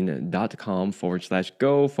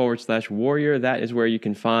kevinandceline.com/go/warrior. That is where you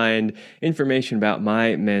can find information about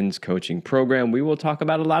my men's coaching program. We will talk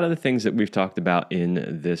about a lot of the things that we've talked about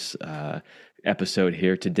in this episode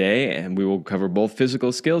here today, and we will cover both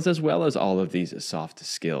physical skills as well as all of these soft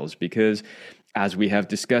skills, because as we have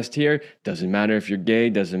discussed here, doesn't matter if you're gay,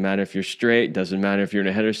 doesn't matter if you're straight, doesn't matter if you're in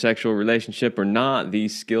a heterosexual relationship or not.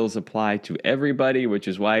 These skills apply to everybody, which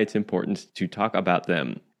is why it's important to talk about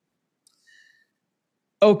them.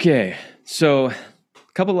 Okay, so a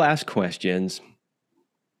couple last questions.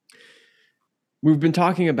 We've been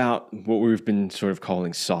talking about what we've been sort of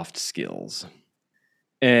calling soft skills.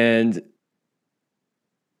 And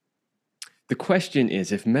the question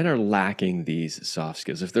is, if men are lacking these soft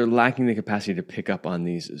skills, if they're lacking the capacity to pick up on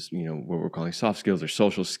these, what we're calling soft skills or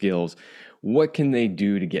social skills, what can they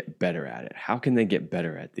do to get better at it? How can they get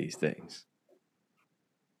better at these things?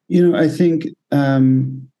 I think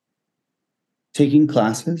taking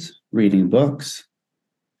classes, reading books,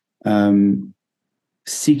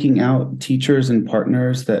 seeking out teachers and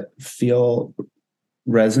partners that feel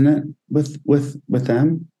resonant with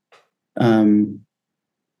them.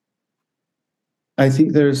 I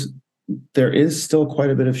think there is still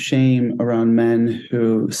quite a bit of shame around men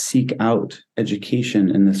who seek out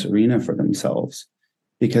education in this arena for themselves,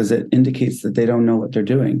 because it indicates that they don't know what they're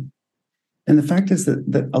doing. And the fact is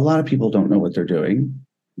that a lot of people don't know what they're doing.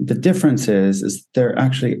 The difference is they're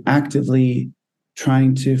actually actively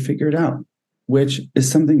trying to figure it out, which is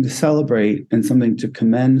something to celebrate and something to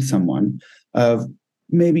commend someone of.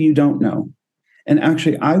 Maybe you don't know. And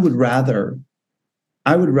actually, I would rather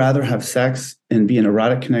have sex and be in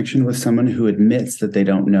erotic connection with someone who admits that they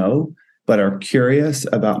don't know, but are curious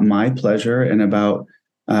about my pleasure and about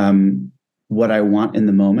what I want in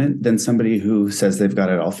the moment, than somebody who says they've got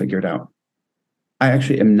it all figured out. I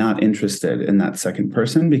actually am not interested in that second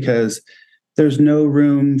person, because there's no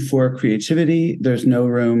room for creativity. There's no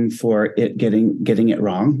room for it getting it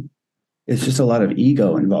wrong. It's just a lot of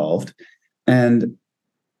ego involved. And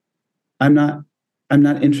I'm not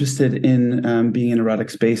interested in being in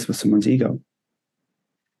erotic space with someone's ego.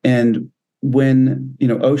 And when,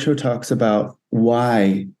 Osho talks about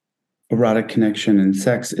why erotic connection and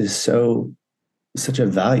sex is such a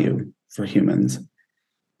value for humans.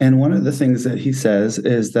 And one of the things that he says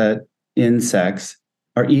is that in sex,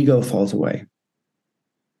 our ego falls away.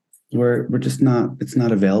 We're just not, it's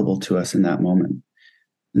not available to us in that moment.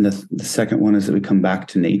 And the second one is that we come back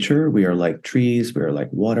to nature. We are like trees. We are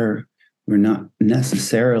like water. We're not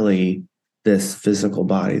necessarily this physical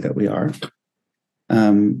body that we are.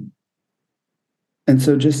 And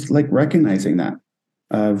so just like recognizing that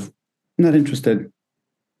of, I'm not interested.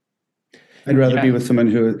 I'd rather be with someone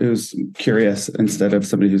who's curious instead of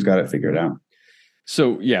somebody who's got it figured out.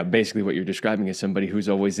 So yeah, basically what you're describing is somebody who's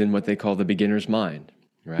always in what they call the beginner's mind,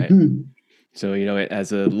 right? Mm-hmm. So,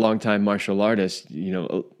 as a longtime martial artist,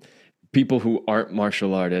 people who aren't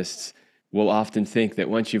martial artists will often think that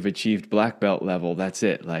once you've achieved black belt level, that's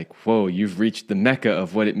it. Like, whoa, you've reached the mecca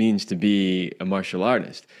of what it means to be a martial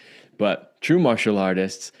artist. But true martial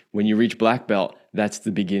artists, when you reach black belt, that's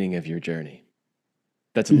the beginning of your journey.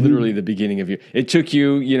 That's literally the beginning of it took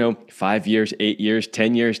you, 5 years, 8 years,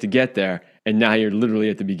 10 years to get there. And now you're literally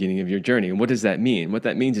at the beginning of your journey. And what does that mean? What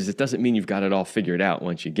that means is it doesn't mean you've got it all figured out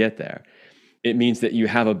once you get there. It means that you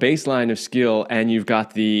have a baseline of skill and you've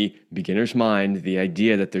got the beginner's mind, the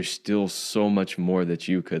idea that there's still so much more that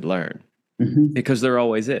you could learn. Because there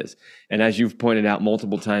always is. And as you've pointed out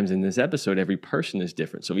multiple times in this episode, every person is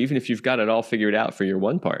different. So even if you've got it all figured out for your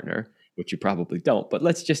one partner, which you probably don't, but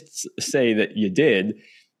let's just say that you did,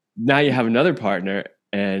 now you have another partner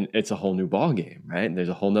and it's a whole new ball game, right? And there's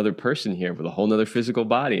a whole nother person here with a whole nother physical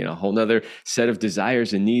body and a whole nother set of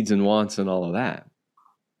desires and needs and wants and all of that.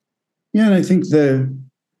 Yeah, and I think the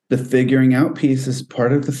figuring out piece is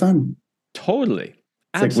part of the fun. Totally.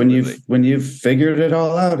 It's absolutely. Like when you've figured it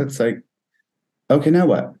all out, it's like, okay, now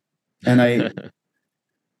what? And I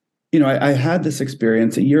had this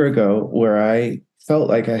experience a year ago where I felt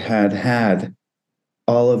like I had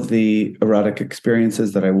all of the erotic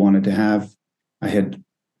experiences that I wanted to have. I had,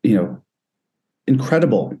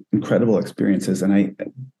 incredible experiences. And I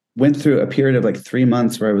went through a period of like 3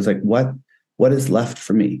 months where I was like, what is left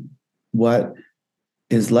for me? what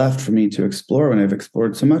is left for me to explore when I've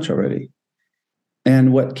explored so much already?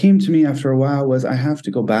 And what came to me after a while was I have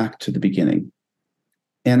to go back to the beginning.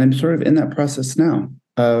 And I'm sort of in that process now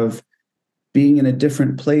of being in a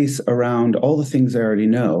different place around all the things I already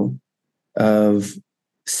know, of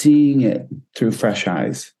seeing it through fresh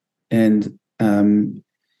eyes and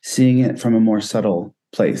seeing it from a more subtle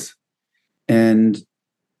place. And,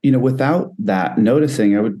 without that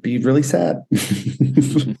noticing, I would be really sad.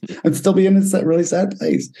 I'd still be in a really sad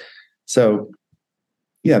place. So,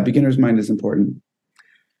 yeah, beginner's mind is important.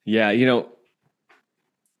 Yeah,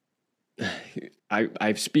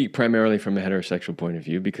 I speak primarily from a heterosexual point of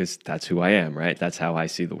view because that's who I am, right? That's how I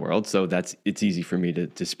see the world. So it's easy for me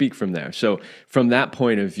to speak from there. So from that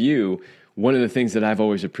point of view, one of the things that I've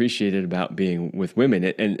always appreciated about being with women,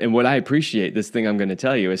 and what I appreciate, this thing I'm going to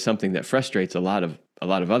tell you, is something that frustrates a lot of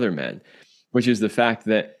other men, which is the fact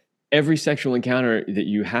that every sexual encounter that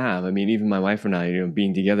you have, I mean, even my wife and I,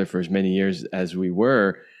 being together for as many years as we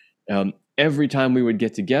were, every time we would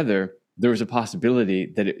get together, there was a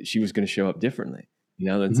possibility that she was going to show up differently.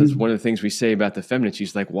 That's one of the things we say about the feminine.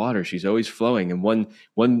 She's like water. She's always flowing. And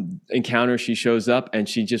one encounter, she shows up and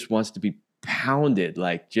she just wants to be pounded,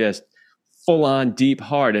 like just full on deep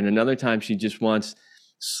hard. And another time she just wants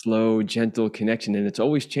slow, gentle connection. And it's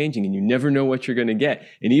always changing and you never know what you're going to get.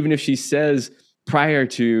 And even if she says prior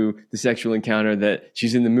to the sexual encounter that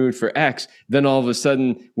she's in the mood for X, then all of a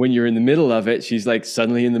sudden when you're in the middle of it, she's like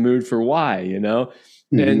suddenly in the mood for Y,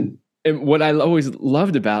 And what I always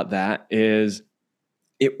loved about that is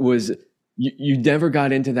it was, you never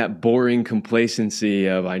got into that boring complacency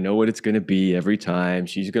of, I know what it's going to be every time.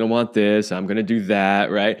 She's going to want this. I'm going to do that,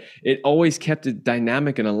 right? It always kept it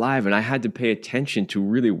dynamic and alive. And I had to pay attention to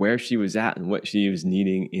really where she was at and what she was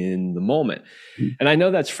needing in the moment. And I know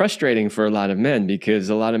that's frustrating for a lot of men because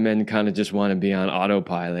a lot of men kind of just want to be on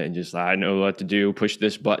autopilot and just, I know what to do, push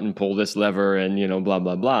this button, pull this lever, and, blah,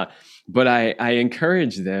 blah, blah. But I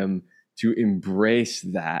encourage them to embrace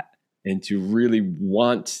that and to really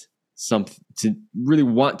want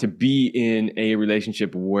to be in a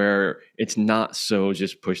relationship where it's not so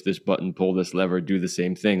just push this button, pull this lever, do the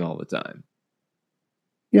same thing all the time.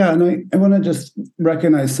 Yeah, and I want to just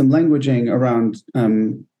recognize some languaging around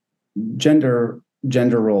gender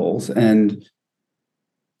roles and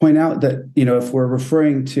point out that, if we're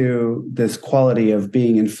referring to this quality of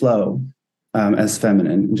being in flow as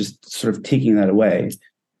feminine, and just sort of taking that away,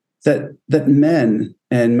 that men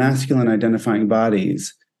and masculine identifying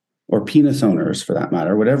bodies, or penis owners for that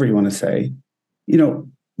matter, whatever you want to say,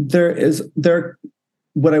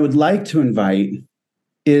 what I would like to invite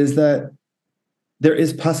is that there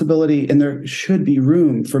is possibility and there should be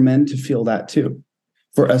room for men to feel that too,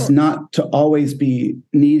 for us not to always be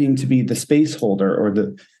needing to be the space holder or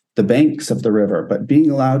the banks of the river, but being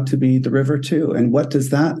allowed to be the river too. And what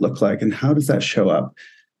does that look like? And how does that show up?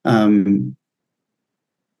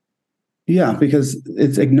 Yeah, because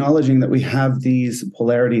it's acknowledging that we have these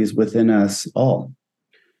polarities within us all.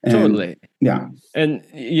 And, totally. Yeah. And,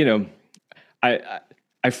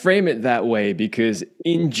 I frame it that way because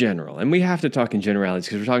in general, and we have to talk in generalities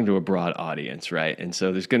because we're talking to a broad audience, right? And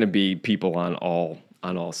so there's going to be people on all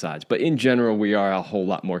sides. But in general, we are a whole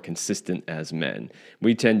lot more consistent as men.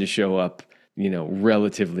 We tend to show up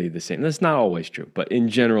relatively the same. That's not always true, but in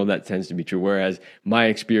general, that tends to be true. Whereas my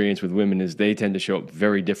experience with women is they tend to show up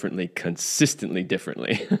very differently, consistently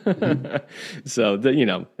differently. So,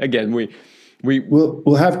 again,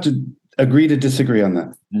 we'll have to agree to disagree on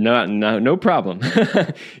that. No problem.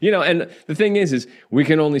 And the thing is we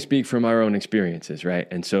can only speak from our own experiences, right?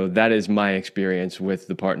 And so that is my experience with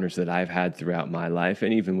the partners that I've had throughout my life,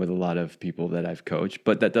 and even with a lot of people that I've coached.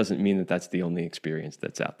 But that doesn't mean that that's the only experience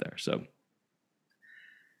that's out there. So.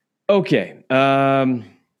 Okay.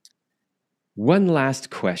 One last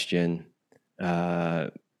question,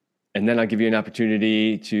 and then I'll give you an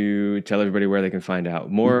opportunity to tell everybody where they can find out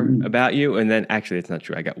more about you. And then actually, it's not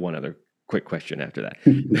true. I got one other quick question after that.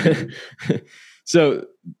 So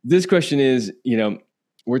this question is,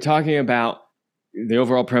 we're talking about the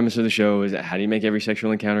overall premise of the show is how do you make every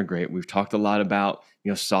sexual encounter great? We've talked a lot about,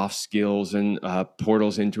 soft skills and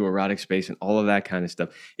portals into erotic space and all of that kind of stuff.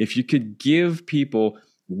 If you could give people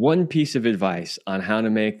one piece of advice on how to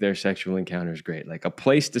make their sexual encounters great, like a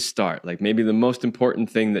place to start, like maybe the most important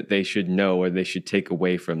thing that they should know or they should take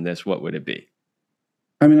away from this, what would it be?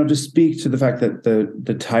 I mean, I'll just speak to the fact that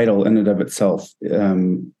the title in and of itself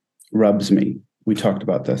rubs me. We talked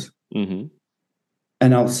about this. Mm-hmm.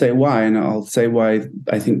 And I'll say why. And I'll say why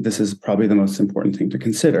I think this is probably the most important thing to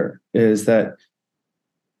consider is that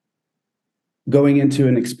going into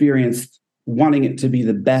an experience, wanting it to be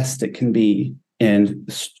the best it can be And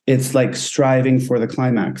it's like striving for the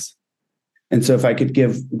climax. And so if I could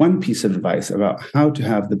give one piece of advice about how to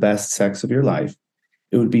have the best sex of your life,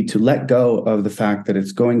 it would be to let go of the fact that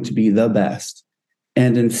it's going to be the best,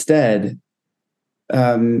 and instead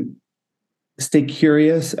stay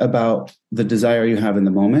curious about the desire you have in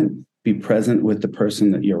the moment, be present with the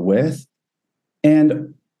person that you're with,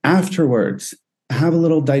 and afterwards have a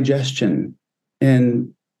little digestion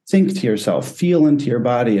and think to yourself, feel into your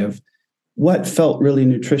body of what felt really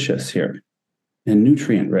nutritious here and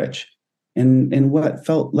nutrient rich, and what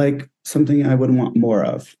felt like something I would want more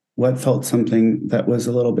of, what felt something that was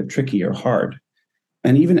a little bit tricky or hard.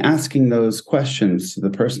 And even asking those questions to the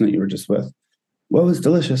person that you were just with, what was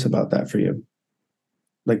delicious about that for you?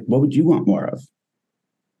 Like, what would you want more of?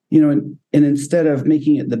 And instead of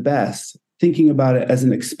making it the best, thinking about it as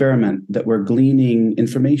an experiment that we're gleaning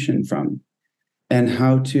information from, and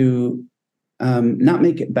how to not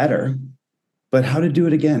make it better, but how to do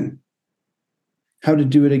it again. How to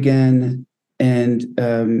do it again, and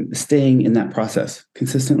staying in that process,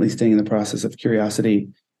 consistently staying in the process of curiosity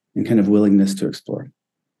and kind of willingness to explore.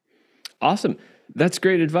 Awesome. That's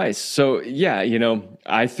great advice. So yeah,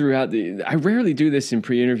 I rarely do this in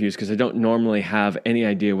pre-interviews because I don't normally have any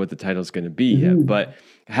idea what the title is going to be yet. But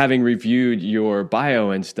having reviewed your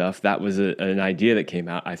bio and stuff, that was an idea that came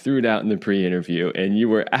out. I threw it out in the pre-interview and you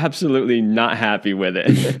were absolutely not happy with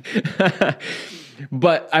it.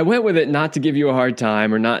 But I went with it not to give you a hard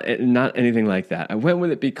time or not anything like that. I went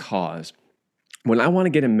with it because when I want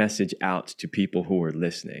to get a message out to people who are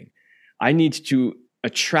listening, I need to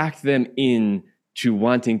attract them in to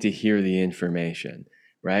wanting to hear the information,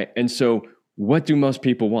 right? And so what do most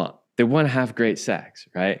people want? They want to have great sex,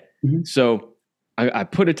 right? Mm-hmm. So I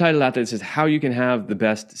put a title out there that says how you can have the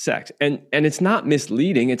best sex. And it's not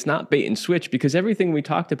misleading. It's not bait and switch, because everything we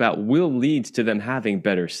talked about will lead to them having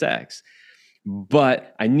better sex.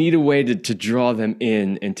 But I need a way to draw them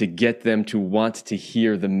in and to get them to want to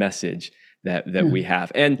hear the message that we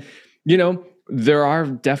have. And, there are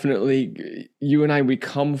definitely, you and I, we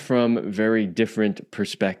come from very different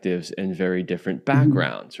perspectives and very different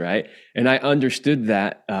backgrounds, right? And I understood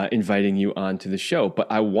that inviting you onto the show, but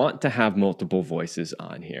I want to have multiple voices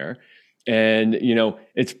on here. And,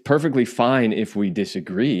 it's perfectly fine if we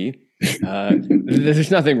disagree. There's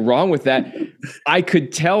nothing wrong with that. I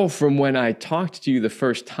could tell from when I talked to you the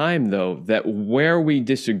first time, though, that where we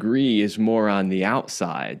disagree is more on the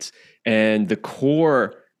outsides, and the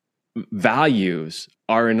core values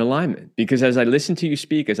are in alignment. Because as I listen to you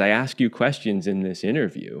speak, as I ask you questions in this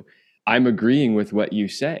interview, I'm agreeing with what you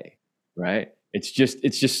say, right? It's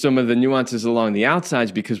just some of the nuances along the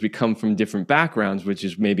outsides because we come from different backgrounds, which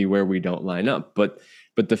is maybe where we don't line up. But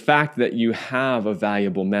the fact that you have a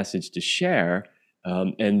valuable message to share,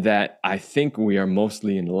 and that I think we are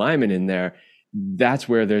mostly in alignment in there, that's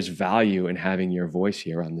where there's value in having your voice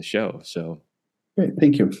here on the show. So great.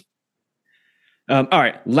 Thank you. All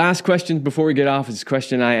right. Last question before we get off is a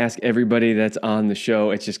question I ask everybody that's on the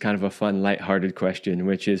show. It's just kind of a fun, lighthearted question,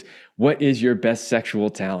 which is, what is your best sexual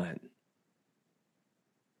talent?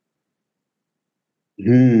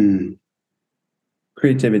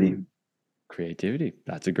 Creativity. Creativity.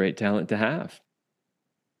 That's a great talent to have.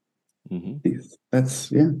 Mm-hmm.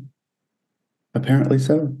 That's, apparently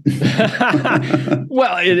so.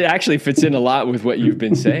 Well, it actually fits in a lot with what you've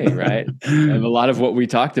been saying, right? And a lot of what we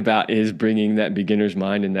talked about is bringing that beginner's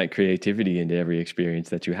mind and that creativity into every experience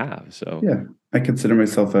that you have. So yeah, I consider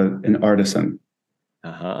myself an artisan.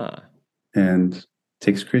 And it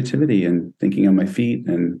takes creativity and thinking on my feet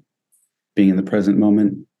and being in the present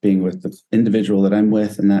moment, being with the individual that I'm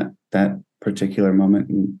with in that particular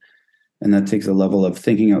moment. And that takes a level of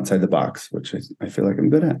thinking outside the box, which I feel like I'm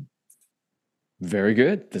good at. Very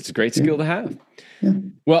good. That's a great skill to have. Yeah.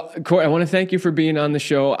 Well, Court, I want to thank you for being on the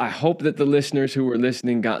show. I hope that the listeners who were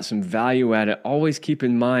listening got some value at it. Always keep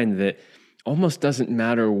in mind that almost doesn't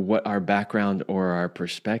matter what our background or our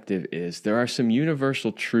perspective is. There are some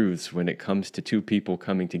universal truths when it comes to two people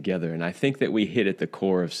coming together. And I think that we hit at the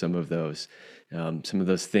core of some of those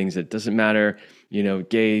things. That doesn't matter,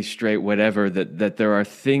 gay, straight, whatever, that there are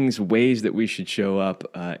ways that we should show up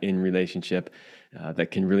in relationship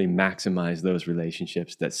that can really maximize those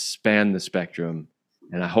relationships that span the spectrum.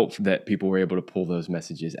 And I hope that people were able to pull those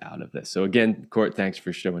messages out of this. So again, Court, thanks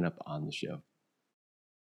for showing up on the show.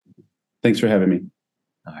 Thanks for having me.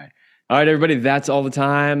 All right, everybody. That's all the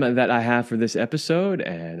time that I have for this episode,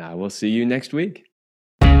 and I will see you next week.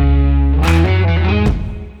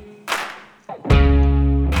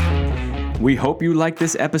 We hope you like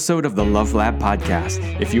this episode of the Love Lab podcast.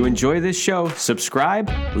 If you enjoy this show, subscribe,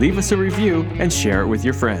 leave us a review, and share it with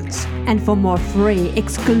your friends. And for more free,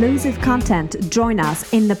 exclusive content, join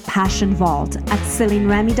us in the Passion Vault at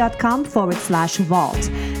CelineRemy.com/vault.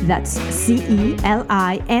 That's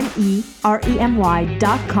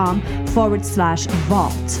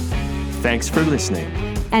CelineRemy.com/vault. Thanks for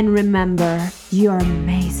listening. And remember, you're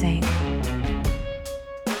amazing.